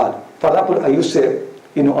mean mahal. For example, you say,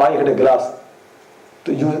 I had a glass.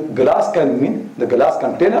 Glass can mean the glass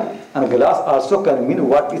container, and glass also can mean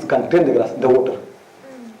what is contained the glass, the water.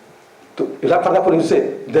 For example, you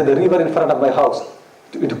say, there's a river in front of my house.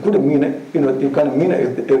 It could mean, you can mean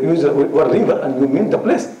use the word river and you mean the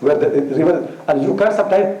place where the river, and you can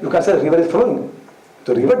sometimes say the river is flowing.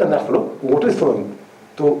 The river does not flow, water is flowing.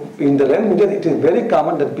 So in the language, it is very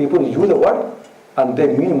common that people use the word and they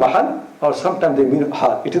mean mahal, or sometimes they mean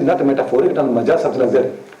hal. It is not a metaphor, it is not majaz, something like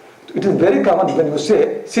that. It is very common when you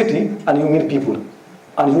say city and you mean people,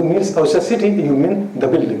 and you mean say city, you mean the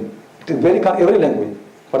building. It is very common every language.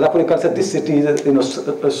 For example, you can say this city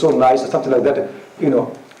is so nice or something like that.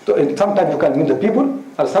 So sometimes you can mean the people,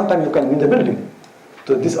 or sometimes you can mean the building.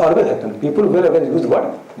 So this always happens. People wherever you use the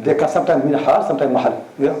word, they can sometimes mean hal, sometimes mahal.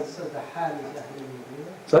 Yeah. So the hal is Ahl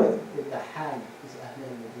al-Madinah? Sorry? The hal is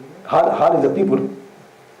Ahl al-Madinah? Hal is the people.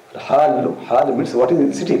 Hal means what is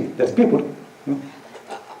the city? That's people.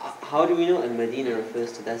 How do we know Al-Madinah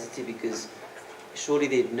refers to that city? Because surely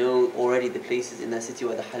they'd know already the places in that city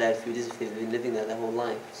where the halal food is if they've been living there their whole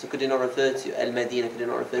life. So could it not refer to Al-Madinah, could it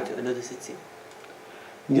not refer to another city?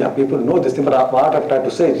 Yeah, people know this thing, but what I'm trying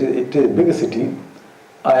to say is it is a big city,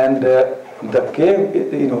 and the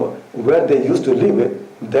cave, where they used to live,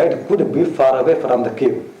 that could be far away from the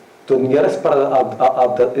cave. So nearest part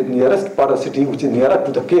of the city, which is nearer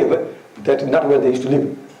to the cave, that is not where they used to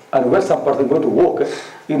live. And when some person going to walk,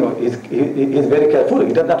 he is very careful.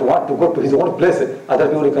 He does not want to go to his own place, other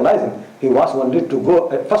people recognize him. He wants only to go,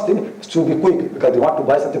 first thing is to be quick, because they want to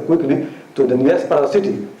buy something quickly to the nearest part of the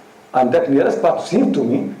city. And that nearest part seems to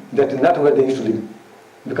me that is not where they used to live.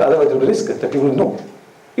 Because otherwise there will be risk that people know.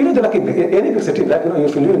 Like any big city, like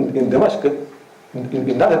if you live in Damascus,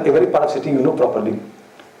 in not every part of the city you know properly.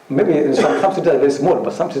 Maybe in some cities are very small,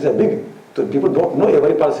 but some cities are big. So people don't know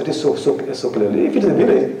every part of the city so clearly. If it is a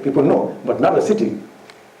village, people know, but not the city.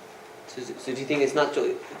 So do you think it's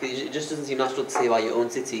natural, it just doesn't seem natural to say about your own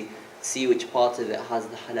city, see which part of it has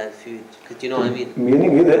the halal food? Because do you know what I mean?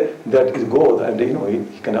 Meaning is that it goes, and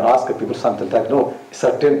he can ask people something like,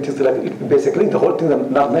 certain things like, basically the whole thing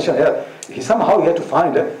not mentioned here, somehow he has to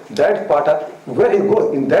find that part where he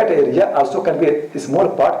goes, in that area also can be a small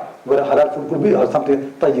part where halal food could be, or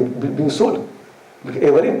something being sold. Because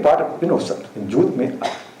every part of, Jews may,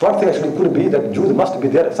 one thing actually could be that Jews must be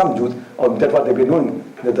there, some Jews, or that's what they've been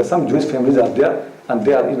doing, that some Jewish families are there, and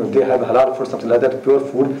they are, they have halal food, something like that, pure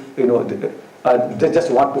food, they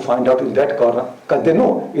just want to find out in that corner, because they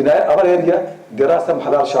know in our area there are some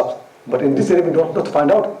halal shops, but in this area we don't know to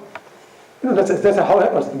find out. That's how it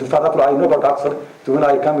happens. For example, I know about Oxford, so when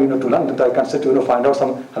I come to London, I can say to find out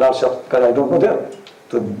some halal shops, because I don't know there.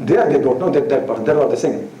 So there they don't know that part, that's what they're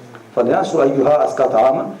saying. فَلْيَنْصُرْ أَيُّهَا أَزْكَى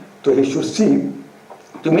طَعَامًا. So he should see.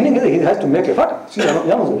 The meaning is he has to make effort. See,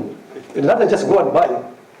 it's not just go and buy.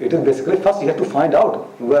 It is basically first he has to find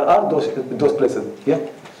out where are those places. Yeah.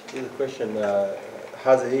 The question,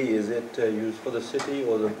 hazihi, is it used for the city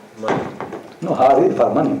or the money? No, hazihi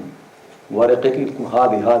for money. وَرَقِقِكُمْ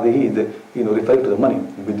هَذِهِ is, referring to the money,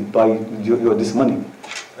 by your this money.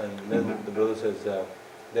 And then the brother says,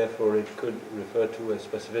 therefore it could refer to a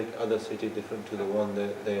specific other city different to the one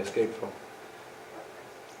that they escaped from.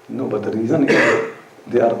 No, but the reason is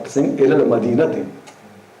they are saying Ilal Madinati.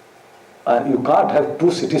 And you can't have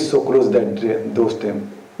two cities so close that those times.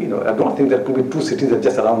 I don't think there could be two cities that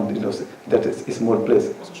just around, that is more place.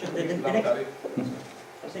 I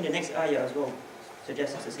think the next ayah as well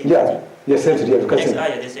suggests it's the same Yeah, city. yes, same city. The next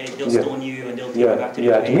ayah, they say they'll stone you and they'll take you back to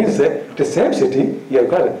it means the same city,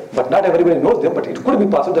 but not everybody knows them, but it could be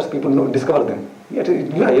possible that people discover them.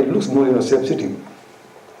 It looks more, same city.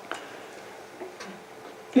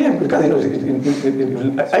 Yeah, because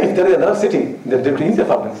if there is another city, that will be easier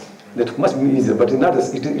for them. That must be easier, but not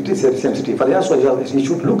it is the same city. For example, you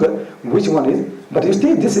should look at which one is. But you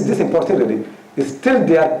see, this important really. Still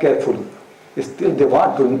they are careful. Still they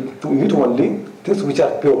want to eat only things which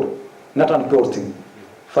are pure, not unpure things.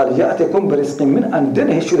 فَلْيَأْتِكُمْ بِرِزْقٍ مِّنْ, and then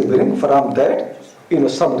he should bring from that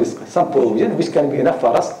some risk, some provision which can be enough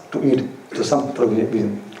for us to eat, to some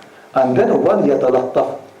provision. And then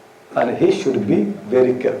وَلْيَتَلَطَّفْ, and he should be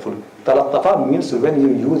very careful. Talattafa means when you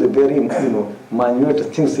use a very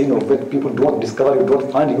minute things, when people don't discover you,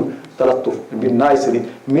 don't find you, talattuf, be nicely.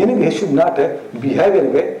 Meaning he should not behave in a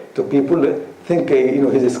way to people think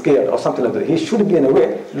he's scared or something like that. He should be in a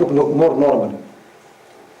way look more normal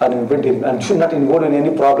and should not involve in any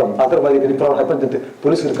problem. Otherwise, if any problem happens, then the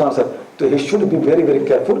police will come. So he should be very, very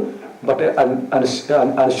careful, but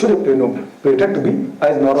and should pretend to be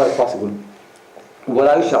as normal as possible.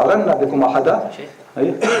 ولا يشعرن بكم أحدا.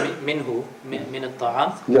 منه من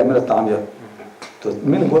الطعام. Yeah, من الطعام. Yeah. So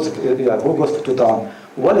min goes who goes to طعام.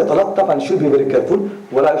 وليتلطف, and should be very careful.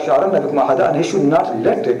 ولا يشعرن بكم أحدا, and he should not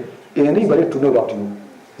let anybody to know about you.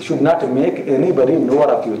 He should not make anybody know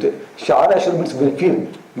about you. Sha'ara should means will feel.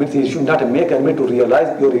 Means he should not make anybody to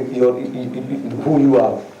realize your who you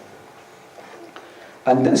are.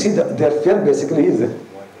 And then see their fear basically is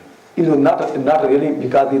not really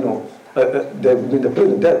because they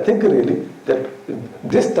think really that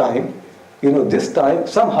this time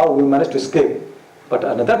somehow we managed to escape, but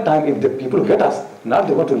another time if the people get us, now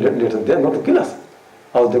they're going to they're going to kill us,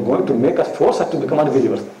 or they're going to make us, force us to become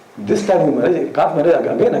unbelievers. This time we can't manage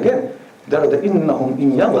again. There are the innahum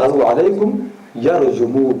in yadharu alaykum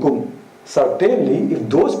yarjumukum. Certainly, if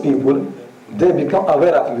those people they become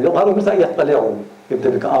aware of you, if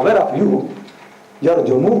they become aware of you,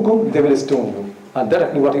 yarjumukum, they will stone you. And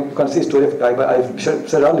that's what you can see story of, I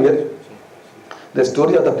said earlier, the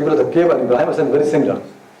story of the people of the cave and Ibrahim is very similar.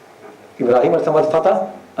 Ibrahim was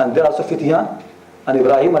Fatah, and there also Fitihan, and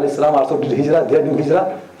Ibrahim also did Hijrah, they do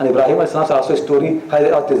Hijrah, and Ibrahim also a story,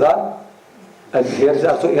 Al-Tizar, and here is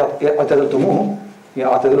also Al-Tizar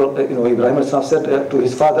Ibrahim said to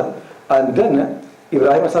his father, and then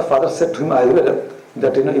Ibrahim's father said to him as well,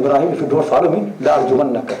 that Ibrahim, if you don't follow me, La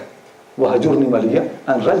arjumannaka wa hajurni maliya,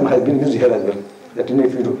 and Rajm has been used here as well. That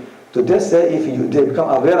if you do, so they say if they become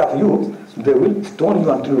aware of you, they will stone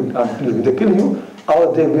you until they kill you,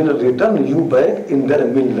 or they will return you back in their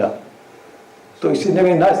millah. So it's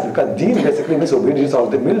very nice because deen basically means obedience, or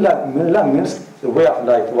the millah means the way of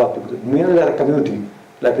life. What people millah is a community,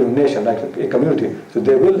 like a nation, like a community. So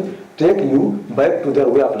they will take you back to their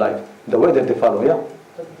way of life, the way that they follow. Yeah.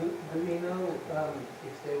 But do we know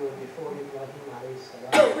if they were before Ibrahim alayhi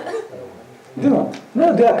salam?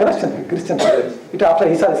 No, they are Christian. It after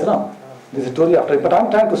Isa Islam. This is a story after. But I'm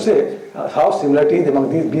trying to say how similarity is among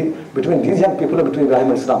between these young people and between Ibrahim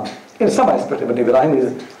and Islam. In some aspect, but Ibrahim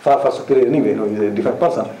is far superior anyway. He's a different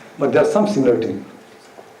person. But there's some similarity.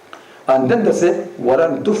 And then they say,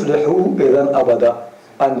 وَلَن تُفْلِحُوا إِذًا أَبَدًا,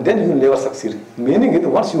 and then you will never succeed. Meaning it,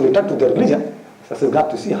 once you return to their religion, so you got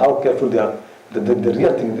to see how careful they are. The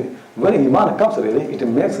real thing. When Iman comes, really, it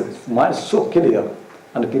makes the mind so clear.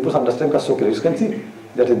 And the people's understanding is so clear. You can see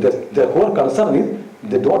that their whole concern is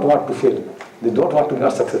they don't want to fail. They don't want to be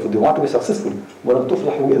not successful. They want to be successful. وَلَن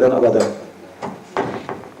تُفْلِحُوا إِذًا أَبَدًا.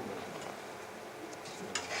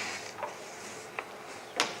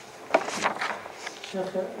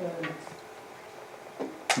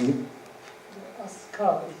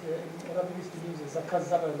 Askar is Arabic used to use zakat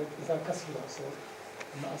zara that is a kasra, so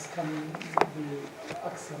askar means the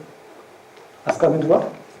aksar. Askar means what?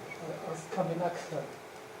 Askar means aksar.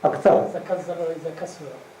 Aksar. Zakat zara is a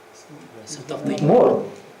kasra. More.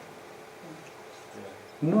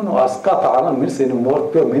 No, askar ta'ala means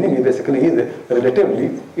more pure meaning. Basically is relatively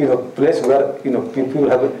place where people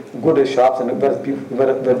have good shops and where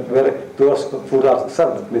pure food are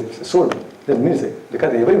served, sold. That means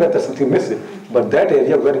because everywhere there's something missing, but that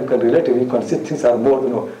area where you can relatively see things are more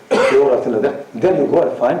pure or something like that, then you go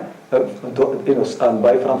and find and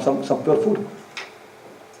buy from some pure food.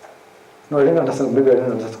 No, I didn't understand. Maybe I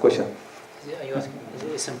didn't understand the question. Are you asking? Is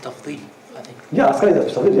it ism tafdeel? I think. Yeah, ask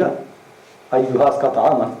is tafdeel. Yeah, ayyuhaska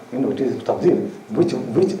ta'aman. It is tafdeel.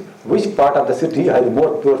 Which part of the city has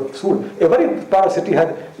more pure food? Every part of the city has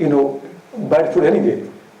bad food anyway.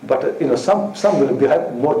 But some will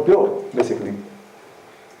have more pure, basically.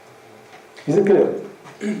 Is it clear?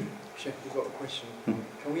 Sheikh, we've got a question.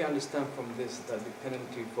 Can we understand from this that the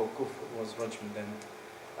penalty for kufr was rajm then?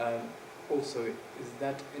 Also, is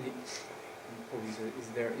that any?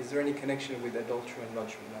 Is there any connection with adultery and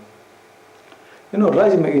rajm now?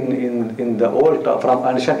 Rajm in the old from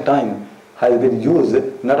ancient time has been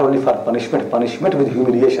used not only for punishment with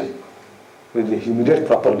humiliation, with humiliate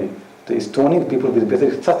properly. The stoning people with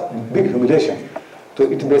basically such big humiliation. So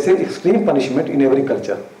it's basically extreme punishment in every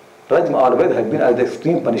culture. Rajm always has been as the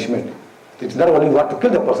extreme punishment. It's not only you want to kill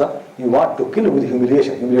the person, you want to kill with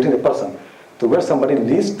humiliation, humiliating the person. So when somebody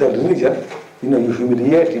leaves the religion, you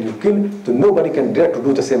humiliate, you kill, so nobody can dare to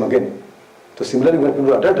do the same again. So similarly, when people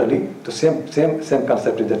do adultery, the same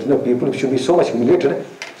concept is that people should be so much humiliated.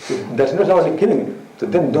 So that's not only killing, so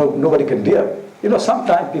then nobody can dare.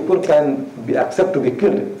 Sometimes people can accept to be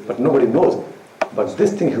killed, but nobody knows. But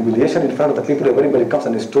this thing, humiliation in front of the people, everybody comes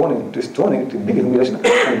and stoning, it's a big humiliation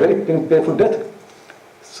and very painful death.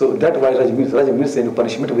 So that's why Rajm means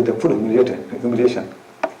punishment with the full humiliation.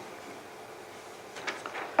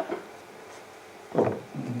 Oh,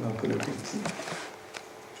 okay, let me see.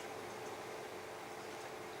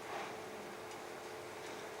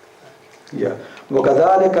 Yeah.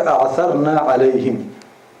 وَكَذَلِكَ أَعْثَرْنَا عَلَيْهِمْ.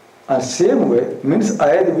 And same way means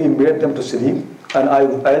either we made them to sleep and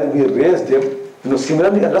either we raised them.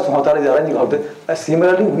 Similarly, Allah subhanahu wa ta'ala is arranging how that.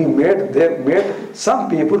 Similarly, we made some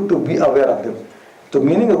people to be aware of them. So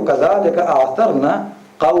meaning of كَذَلِكَ أَعْثَرْنَا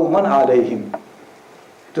قَوْمًا عَلَيْهِمْ.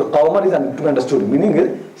 So qawman is to be understood. Meaning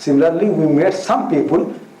is, similarly, we made some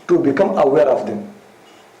people to become aware of them.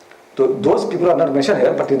 So those people are not mentioned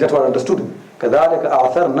here, but that's what understood. كَذَلِكَ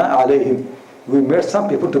أَعْثَرْنَا عَلَيْهِمْ. We made some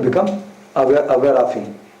people to become aware of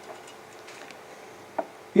him.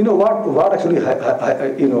 What actually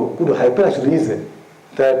could happen actually is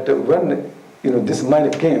that when this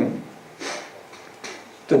mind came,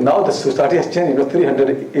 so now the society has changed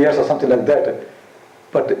 300 years or something like that,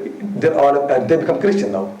 but they become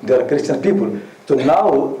Christian now. They are Christian people. So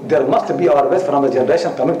now there must be always from the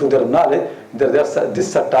generation coming to their knowledge that there are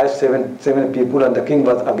this type seven people and the king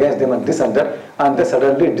was against them and this and that, and they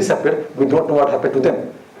suddenly disappeared. We don't know what happened to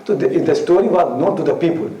them. So the story was known to the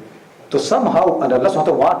people. So somehow, and Allah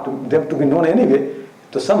subhanahu wa ta'ala want them to be known anyway,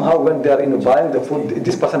 so somehow when they are buying the food,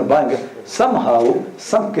 this person buying it, somehow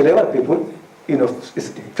some clever people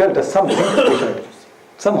felt that something different.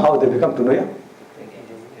 Somehow they become to know. Yeah?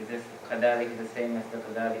 Is this kadalik the same as the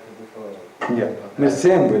kadalik before? Yeah, in the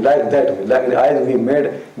same way, like that way. Like either we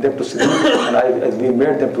made them to sleep and as we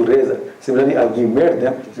made them to raise. Similarly, as we made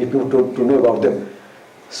them, people to know about them.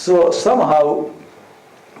 So somehow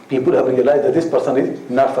people have realized that this person is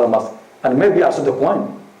not from us. And maybe also the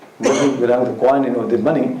coin. When we belong to the coin, the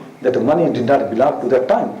money, that the money did not belong to that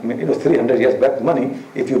time. 300 years back money,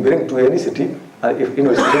 if you bring to any city, if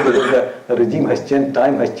the regime has changed,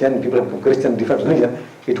 time has changed, people have Christian, different religion,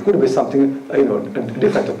 it could be something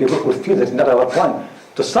different. So people could feel that it's not our coin.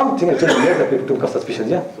 So something actually made the people to become suspicious.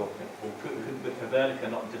 Yeah. So could the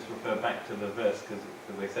kadhalika not just refer back to the verse because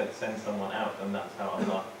they said send someone out and that's how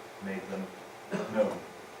Allah made them known?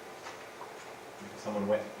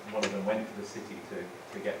 One of them went to the city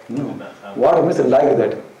to get food, and that's how. What means like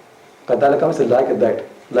that? Kadhalika means like that.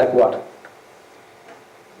 Like what?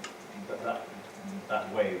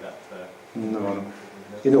 That way, that. No.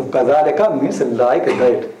 Kadhalika means like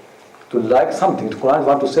that. To like something. The Quran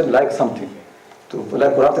wants to say like something. To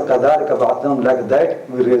like Quran says kadhalika ba'athnahum, like that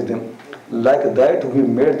we raised them. Like that we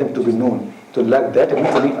made them to be known. So like that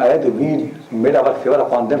means we made our favor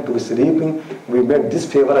upon them to be sleeping. We made this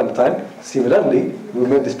favor and time. Similarly, we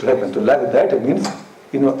made this to happen. So like that means,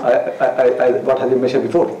 what have you mentioned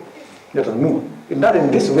before? That doesn't mean. Not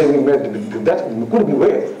in this way we made that. Could be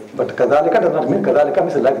way, but kadhalika does not mean kadhalika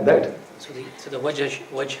means like that. So the wajh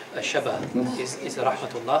al-shabah is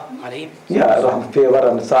rahmatullah alayhim. Yeah, favor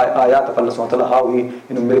and ayat of Allah subhanahu wa ta'ala, how he,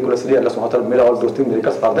 miraculously Allah subhanahu wa ta'ala made all those things,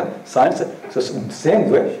 miracles for them, science. So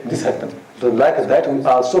same way this happened. So like that we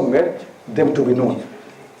also made them to be known.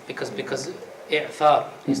 Because i'thar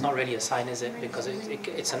is not really a sign, is it? Because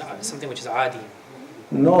it's something which is adi.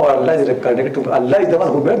 No, Allah is connected to Allah is the one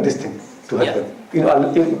who made this thing to happen.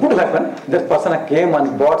 Yeah. It could happen. That person came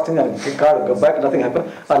and bought things and got back, nothing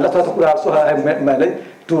happened. Allah could also have managed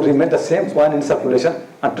to remain the same coin in circulation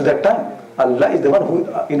until that time. Allah is the one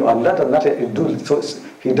who, Allah does not do, so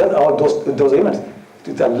He does all those events.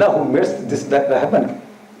 It's Allah who makes this that happen.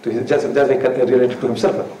 So He just related to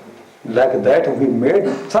Himself. Like that, we made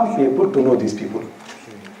some people to know these people.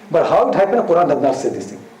 But how it happened, Quran does not say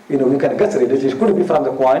this thing. We can guess it. It could be from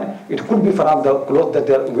the coin, it could be from the clothes that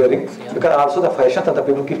they are wearing, because also the fashion that the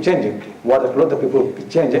people keep changing. What the clothes the people keep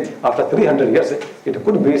changing, after 300 years, it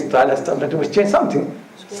could be style has started to change something.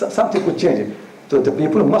 Something could change it. So the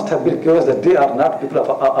people must have been curious that they are not people of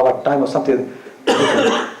our time or something.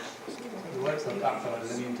 The words of Athara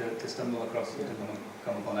doesn't mean to stumble across, to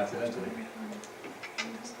come upon accidentally.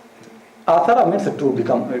 Athara means to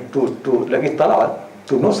become, like itala,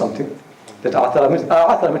 to know something. That athara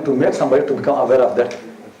means to make somebody to become aware of that.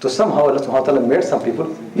 So somehow Allah subhanahu wa ta'ala made some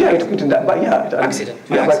people, accident.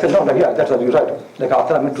 That's what you're right. Like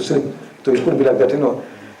athara means to sleep. So it could be like that,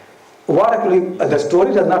 What actually, the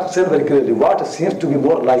story does not say very clearly. What seems to be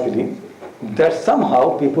more likely, that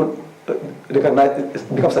somehow people recognize,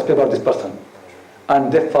 become suspect about this person.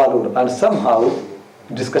 And they followed. And somehow,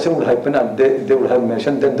 discussion would happen and they would have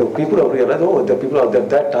mentioned, then the people have realized, oh, the people are there at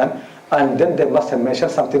that time. And then they must have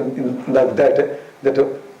mentioned something like that.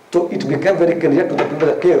 So it became very clear to the people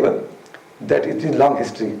of the cave that it is long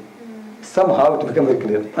history. Somehow it became very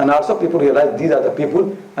clear. And also people realized these are the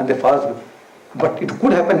people and they followed. But it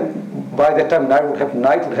could happen by that time night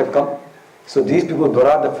would have come. So these people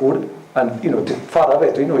brought the food and far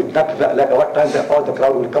away. So it's not like our time that all the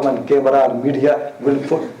crowd will come and camera and media will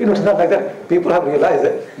it's not like that. People have realized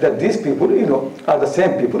that these people are the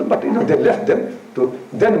same people, but they left them to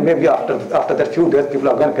then maybe after that few days people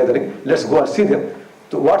are going gathering, let's go and see them.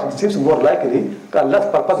 So what seems more likely,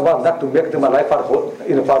 Allah's purpose was not to make them alive for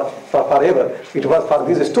forever. It was for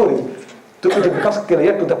these stories. So it becomes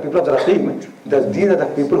clear to the people of the Raqim that these are the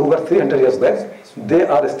people who were 300 years back. They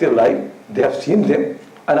are still alive. They have seen them.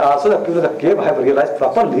 And also the people of the cave have realized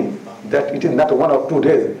properly that it is not 1 or 2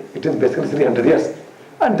 days. It is basically 300 years.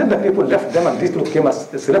 And then the people left them and these people came as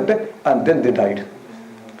selected and then they died.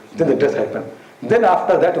 Then the death happened. Then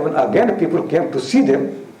after that, when again people came to see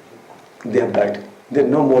them, they have died. They're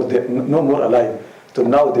no more alive. So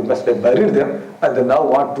now they must have buried them and they now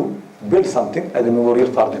want to build something as a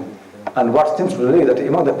memorial for them. And what seems to be that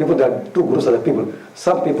among the people, there are two groups of the people.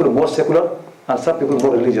 Some people more secular and some people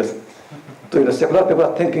more religious. So secular people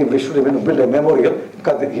are thinking we should even build a memorial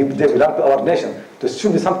because they belong to our nation. So it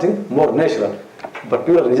should be something more natural. But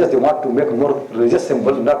people are religious, they want to make more religious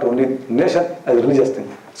symbol, not only nation as a religious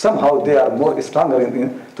thing. Somehow they are more stronger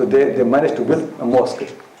so they manage to build a mosque.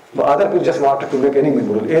 But other people just wanted to make any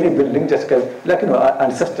memorial, any building, just like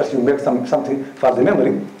ancestors, you make something for the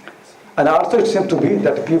memory. And also it seems to be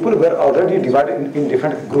that people were already divided in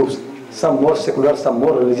different groups. Some more secular, some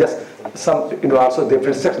more religious, some also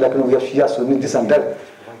different sects, like we have Shia, Sunni, this and that.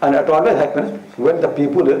 And it always happens when the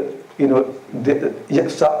people,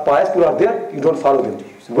 pious people are there, you don't follow them.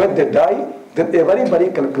 When they die, then everybody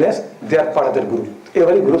calculates they are part of that group.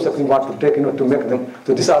 Every group actually want to take, to make them.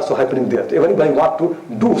 So this is also happening there. Everybody want to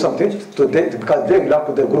do something, so because they belong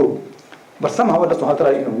to their group. But somehow Allah subhanahu wa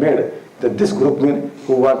ta'ala made that this group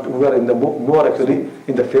who are in the more actually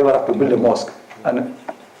in the favor of to build a mosque.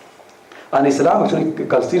 And Islam actually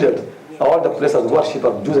considered all the places of worship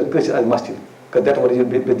of Jews and Christians as masjid. Because that's what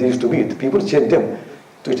they used to be. The people changed them.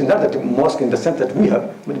 So it is not that mosque in the sense that we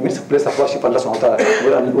have, but it means a place of worship Allah subhanahu wa ta'ala,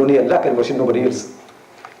 where only Allah can worship, nobody else.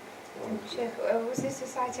 Sheikh, was this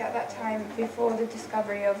society at that time before the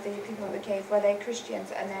discovery of the people of the cave? Were they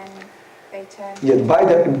Christians and then they turned? Yes, by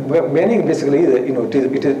the meaning basically,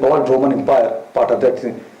 it is all Roman Empire part of that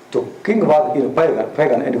thing. So king was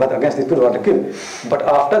pagan and he was against these people who wanted to kill. But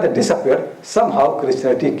after they disappeared, somehow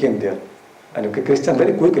Christianity came there. And Christians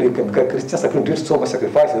very quickly came because Christians actually did so much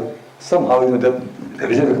sacrifices. Somehow the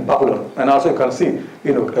religion became popular. And also you can see,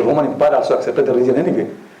 Roman Empire also accepted the religion anyway.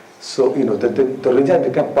 So the religion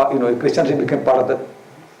became Christianity became part of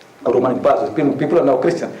the Roman Empire. So people are now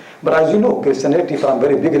Christian. But as you know, Christianity from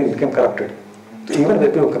very beginning became corrupted. So even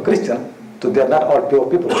when people are Christian, so they are not all pure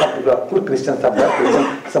people. Some people are good Christians, some bad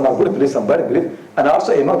Christians, some are good beliefs, some bad beliefs. And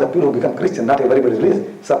also among the people who become Christian, not everybody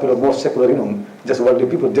believes. Some people are more secular, just worldly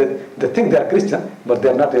people. They think they are Christian, but they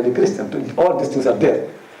are not really Christian. All these things are there.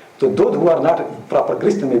 So those who are not proper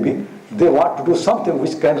Christian maybe, they want to do something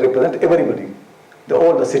which can represent everybody.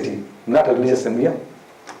 All the city, not a religious thing. Yeah?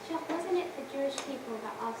 Wasn't it the Jewish people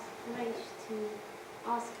that asked Quraysh to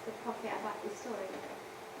ask the Prophet about this story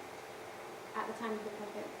at the time of the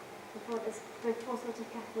Prophet? Before Surah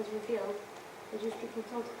Al-Kahf was revealed, the Jewish people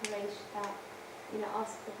told Quraysh that,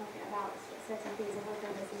 ask the Prophet about certain things about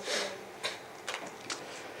this story.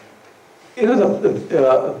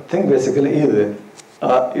 The thing basically is,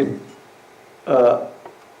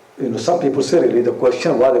 some people say really the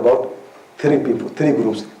question was about three people, three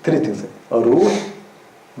groups, three things: Ruh,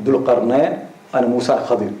 Dhul Qarnayn, and Musa and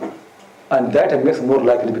Khadir. And that makes more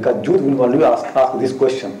likely because Jews will only ask this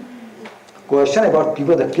question. Question about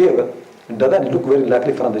people in the cave doesn't look very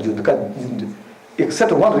likely from the Jews because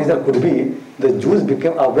except one reason could be the Jews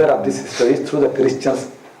became aware of this history through the Christians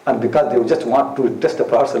and because they just want to test the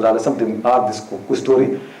Prophet something are this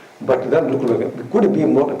story, but then look like it could be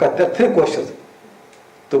more because there are three questions.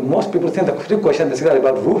 So most people think the three questions are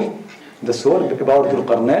about Ruh, the soul, about Dhul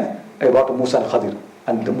Qarnayn, about Musa and Khadir.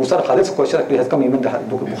 And the Musa and Khadir's question actually has come even in the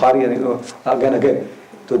book of Bukhari and again.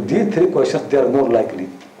 So these three questions they are more likely.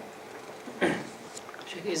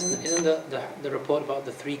 Isn't the report about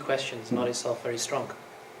the three questions not itself very strong?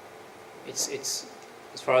 It's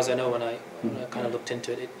as far as I know when I kind of looked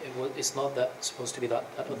into it, it's not that supposed to be that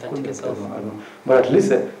authentic itself. I don't know. But at least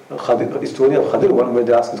the story of Khadir one where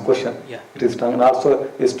they ask this question, it is strong. And also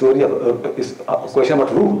a story of a question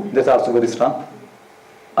about Ruh, that's also very strong.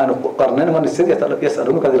 And Qarnayn one says yes,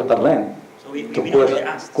 Arun Kadir Qarnayn. So we know they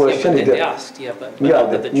asked. Question is they there. asked, but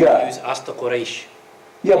not that the Jews asked the Quraysh.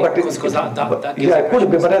 Yeah, but because that gives it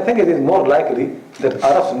could be, but I think it is more likely that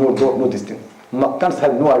Arabs don't know this thing. Makkans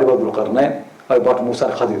have no idea about Dhul Qarnayn or about Musa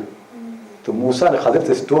and Khadir. So Musa and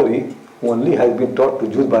Khadir's story only has been taught to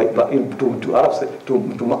Jews to Arabs, to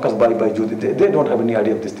Makkans by Jews. They don't have any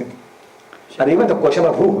idea of this thing. And even the question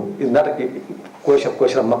of Ruh is not a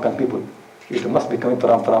question of Makkan people. It must be coming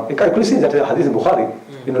from. I could see that hadith in Bukhari.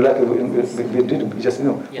 Like we did just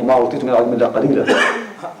How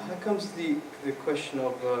comes the question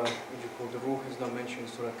of what you call the Ruh is not mentioned in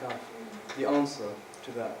Surah Kahf? The answer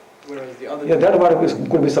to that, whereas the other. Yeah, that one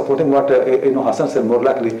could be supporting what Hassan said. More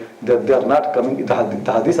likely that they are not coming. The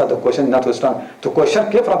hadith are the question not so strong. The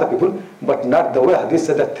question came from the people, but not the way hadith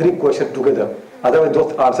said that three questions together. Otherwise,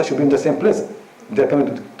 those answers should be in the same place. They are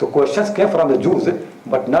coming. The questions came from the Jews,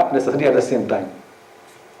 but not necessarily at the same time.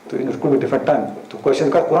 So it could be different time. The question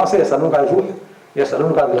because Quran says Yasalunaka Ruh,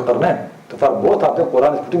 Yasalunaka Dhul Qarnayn. So for both of them,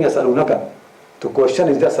 Quran is putting Yasalunaka. The question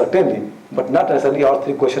is there certainly, but not necessarily all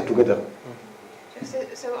three questions together.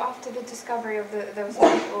 So after the discovery of those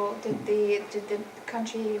people, did the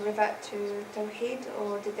country revert to Tawheed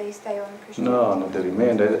or did they stay on Christianity? No, they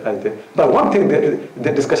remained. But one thing,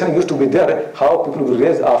 the discussion used to be there, how people will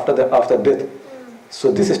raise after death. So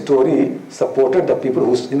this story supported the people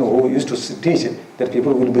who used to teach that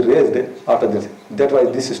people will be raised after death. That's why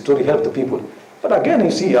this story helped the people. But again,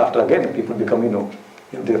 you see, after again, people become,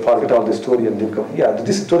 they forget all the story and they become,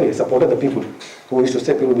 this story supported the people who used to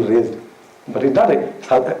say people will be raised. But it's not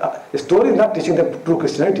a story is not teaching them true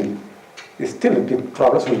Christianity. It's still the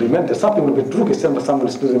problems will remain there. Some people will be true Christian, but some will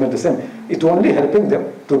still remain the same. It's only helping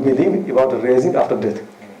them to believe about the raising after death.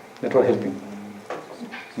 That's what helping.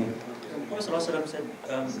 Prophet said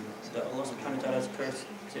that Allah subhanahu wa ta'ala has cursed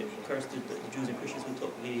the Jews and Christians who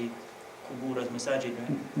took the qubur as masajid,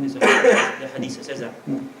 right? There's the hadith that says that.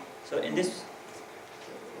 So in this,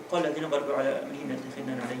 قال الذين غلبوا على أمرهم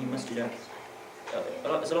ليتخذن عليهم مسجدا. Is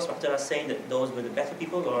Allah subhanahu wa ta'ala saying that those were the better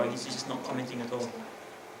people, or he's just not commenting at all?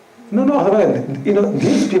 No,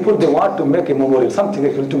 these people, they want to make a memorial, something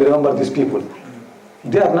to remember these people.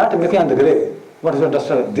 They are not making on the grave. What is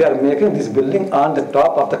understood? They are making this building on the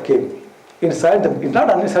top of the cave. Inside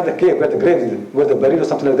not inside the cave where the grave is, where the burial or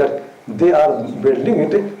something like that. They are building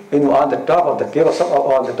it, on the top of the cave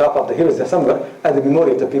or on the top of the hills somewhere as a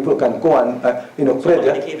memorial. The people can go and pray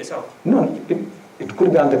there. The cave itself? No, it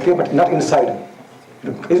could be on the cave, but not inside.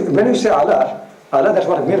 When you say Allah, that's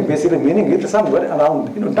what it means. Basically, meaning is somewhere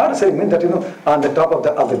around. Not necessarily mean that on the top of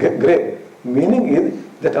the grave. Meaning is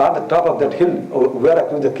that on the top of that hill, or where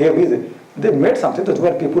actually the cave is, they made something that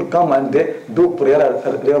where people come and they do prayer,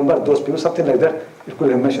 remember those people, something like that. It could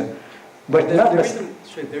be mentioned, but not necessarily.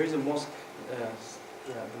 There is a mosque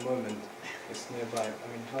at the moment. It's nearby. I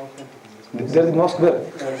mean, how authentic is this? There is a mosque where?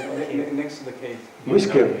 Next to the cave. Which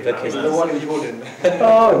cave? The one in Jordan.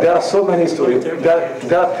 Oh, there are so many stories.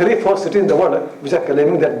 There are 3-4 cities in the world which are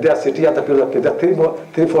claiming that they are city at the people of cave. There are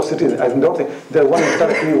 3-4 cities. I don't think there are one in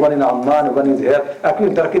Turkey, one in Amman, one in here. Actually,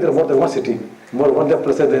 in Turkey there are more than one city. More one there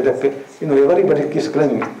plus everybody keeps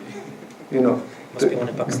claiming. Must be one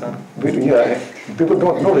in Pakistan. People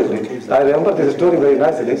don't know really. I remember this story very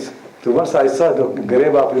nicely. So once I saw the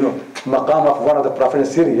grave of, maqam of one of the prophets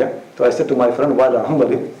in Syria. So I said to my friend while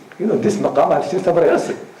humbly, this maqam I've seen somewhere else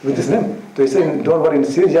with this name. So he said, don't worry, in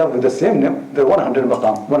Syria with the same name, there are 100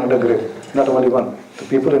 maqam, 100 grave, not only one. So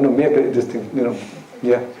people make this thing, So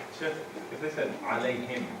if they said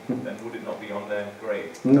alayhim, then would it not be on their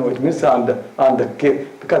grave? No, it means on the cave.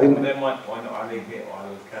 Because then why not alayhi or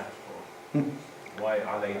al-Kahf? Why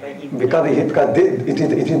alayhim? Because it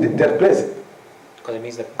is their place. Because it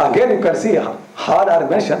means that Again, you can see hard are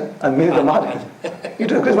mentioned and meaning the mahal.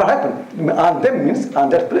 It is what happened. On them means on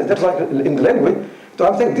that place. That's why in the language. So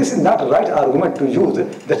I'm saying this is not the right argument to use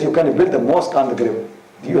that you can build the mosque on the grave.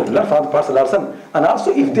 You have learned from the Prophet, and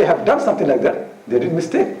also if they have done something like that, they did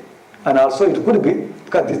mistake. And also it could be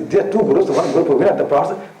because there are two groups. One group of the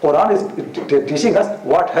Prophet. Quran is teaching us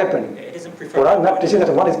what happened. It isn't preferred. Quran is not teaching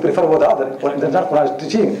that one is preferred over the other. That's not Quran is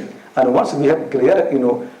teaching. And once we have clear,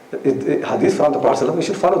 hadith from the Prophet, we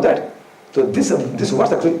should follow that. So this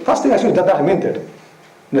verse actually, first thing actually does not mean that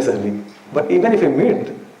necessarily. But even if it meant,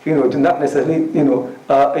 it is not necessarily, Quran,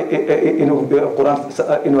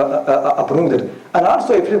 approving it. And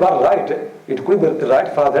also, if it was right, it could be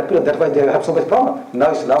right for that period. That's why they have so much problem.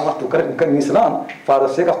 Now Islam wants to correct in Islam for the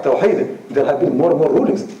sake of Tawheed. There have been more and more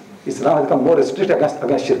rulings. Islam has become more strict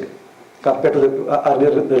against shirk compared to the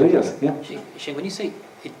earlier religions. Yeah. Sheikh, when you say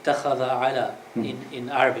ittakhadha ala in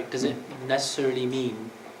Arabic, does it necessarily mean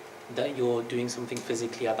that you're doing something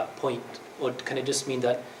physically at that point, or can it just mean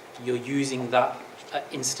that you're using that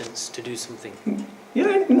instance to do something?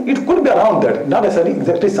 Yeah, it could be around that, not necessarily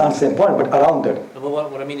exactly the same point, but around that. No,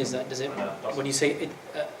 but what I mean is that does it when you say it,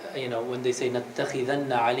 when they say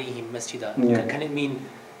nattakhidanna alayhim masjida, can it mean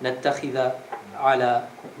nattakhidha ala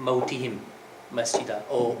mawtihim masjida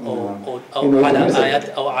or ala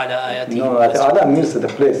ayati? No, ala means the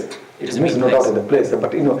place. It means no doubt the place,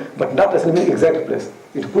 but but not necessarily mean exact place.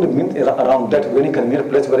 It could mean around that when you can mean a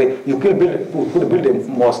place where you could build a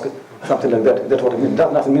mosque, something like that. That's what it means.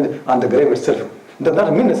 Does not mean on the grave itself. Does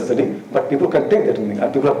not mean necessarily, but people can take that meaning,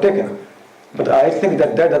 and people have taken. But I think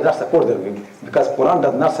that does not support their view, because Quran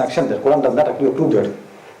does not sanction that. Quran does not actually approve that.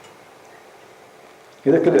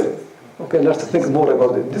 Is it clear? Okay, let's think more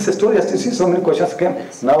about it. This story, as you see, so many questions came.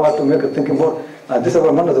 Now I have to make it thinking more. This is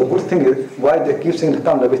one of the good thing is why they keep saying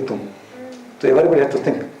 "Kam labithum." So everybody has to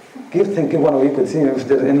think. Keep thinking 1 week and see if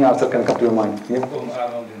there is any answer can come to your mind. Yeah?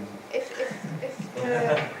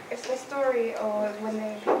 If the story or when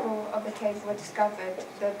the people of the cave were discovered,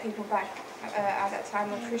 the people back at that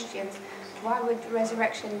time were Christians, why would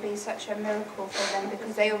resurrection be such a miracle for them?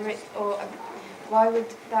 Because they already, why would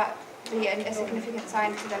that be a significant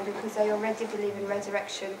sign to them? Because they already believe in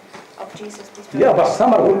resurrection of Jesus. Yeah, but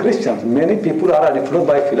some are good Christians. Many people are influenced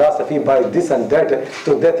by philosophy, by this and that.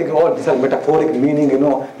 So they think all these are metaphoric meaning.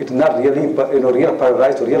 It's not really, real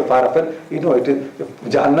paradise or real fire. It is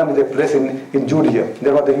Jahannam is a place in Judea.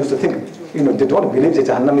 That's what they used to think. They don't believe that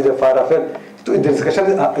Jahannam is a fire. So the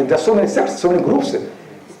discussion, there are so many sects, so many groups.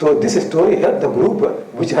 So this story helped the group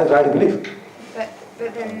which has right belief.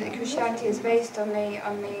 But then Christianity is based on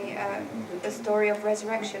the story of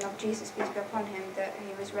resurrection of Jesus, peace be upon him, that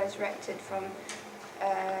he was resurrected from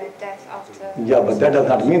death after. Yeah, but that does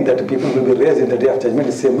not mean that people will be raised in the day of judgment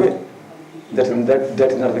the same way. That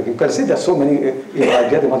is not. You can see there are so many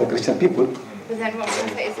ideas among the Christian people. But then what I'm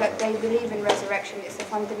saying is that they believe in resurrection. It's a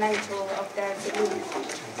fundamental of their belief.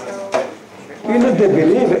 So. They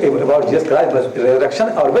believe about Jesus Christ, but resurrection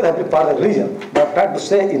always has been part of the religion. But I'm trying to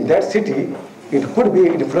say in that city, it could be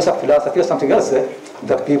influence of philosophy or something else.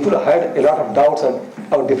 The people had a lot of doubts and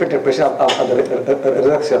different interpretation of the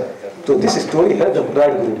resurrection. So this story had the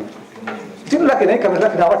right group. It's not like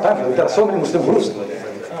in our time. There are so many Muslim groups.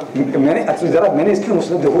 There are many still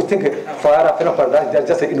Muslims who think fire after paradise, they are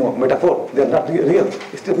just a metaphor. They are not real.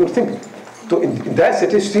 Still people think. So in that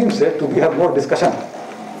city seems to have more discussion.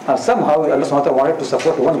 And somehow Allah subhanahu wa ta'ala wanted to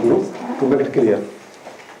support one group to make it clear.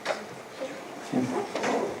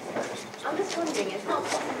 I'm just wondering, it's not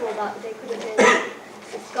possible that they could have been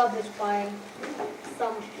discovered by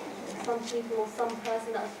some people or some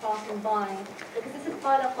person that was passing by, because this is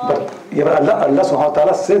quite a hard. But Allah subhanahu wa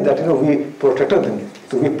ta'ala said that we protected them.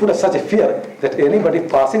 So we put such a fear that anybody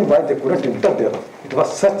passing by, they couldn't enter there. It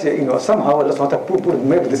was such somehow Allah subhanahu wa ta'ala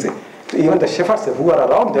made this. So even the shepherds who are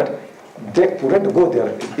around that, they couldn't go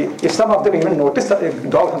there. If some of them even noticed a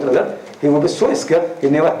dog something like that, he would be so scared he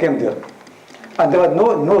never came there. And there was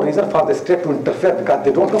no reason for the state to interfere, because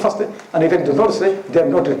they don't know first, and even they don't say they are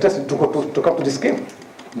not interested to come to this cave.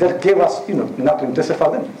 That cave was not interested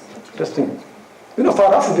for them. Interesting.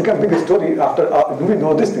 For us it became a big story after we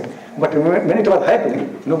know this thing. But when it was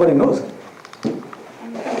happening, nobody knows.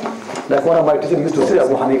 Like one of my teachers used to say,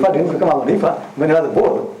 Abu Hanifa didn't become Abu Hanifa when he was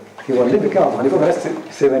born. He only became Abu Hanifa when he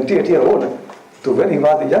was 78 years old. So when he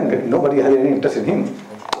was young, nobody had any interest in him.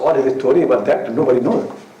 What is the story about that? Nobody knows.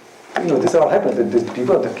 This is what happened. The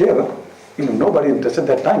people of the cave, nobody interested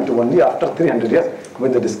at that time. To only after 300 years,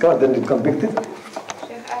 when they discovered, then it become big thing.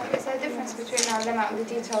 Is there a difference between our lemma about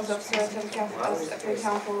the details of Surah Al-Kahf, as, for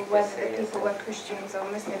example, whether the people were Christians or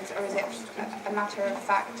Muslims, or is it a matter of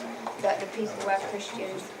fact that the people were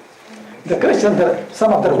Christians? The Christians,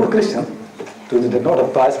 some of them are good Christians. They're not a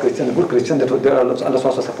pious Christian, good Christian, that Allah is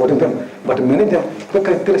also supporting them. But many of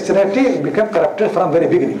them, Christianity became corrupted from very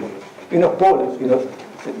beginning. Paul,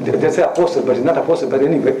 they say apostle, but he's not apostle, but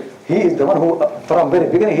anyway, he is the one who, from very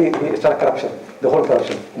beginning, he started corruption, the whole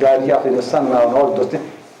corruption. The idea of the son and all those things.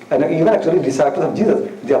 And even actually disciples of Jesus,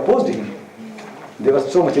 they opposed him. They were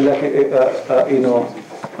so much like,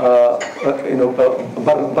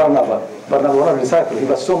 Barnabas, one of the disciples, he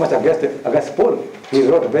was so much against Paul. He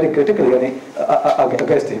wrote very critically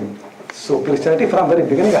against him. So Christianity from very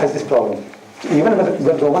beginning has this problem. Even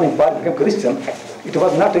when Roman Empire became Christian, it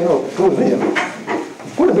was not true religion.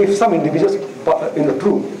 Could be some individuals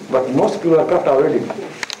true, but most people are corrupt already.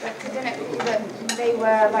 But couldn't it be that they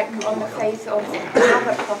were like on the faith of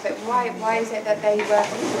another prophet? Why is it that they were?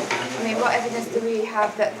 I mean, what evidence do we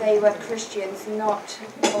have that they were Christians, not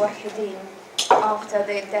Muwahhideen? After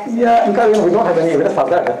the death? Yeah, because we don't have any evidence for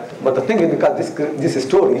that. But the thing is, because this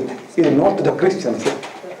story is known to the Christians,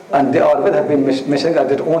 and they always have been mentioning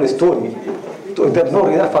their own story. So there's no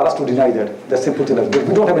reason for us to deny that. That's simple thing.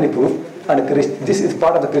 We don't have any proof, and this is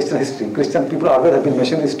part of the Christian history. Christian people always have been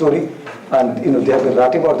mentioning this story, and they have been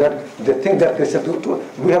writing about that. They think that Christian.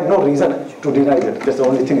 We have no reason to deny that. That's the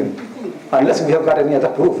only thing, unless we have got any other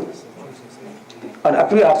proof. And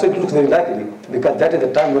actually, also it looks very likely, because that is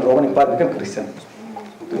the time when Roman Empire became Christian.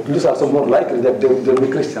 It looks also more likely that they will be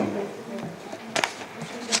Christian.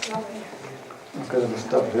 Okay, let me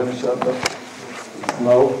stop here, inshallah.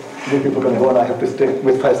 Now, you people can go, and I have to stay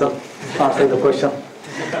with Faisal, answer the question.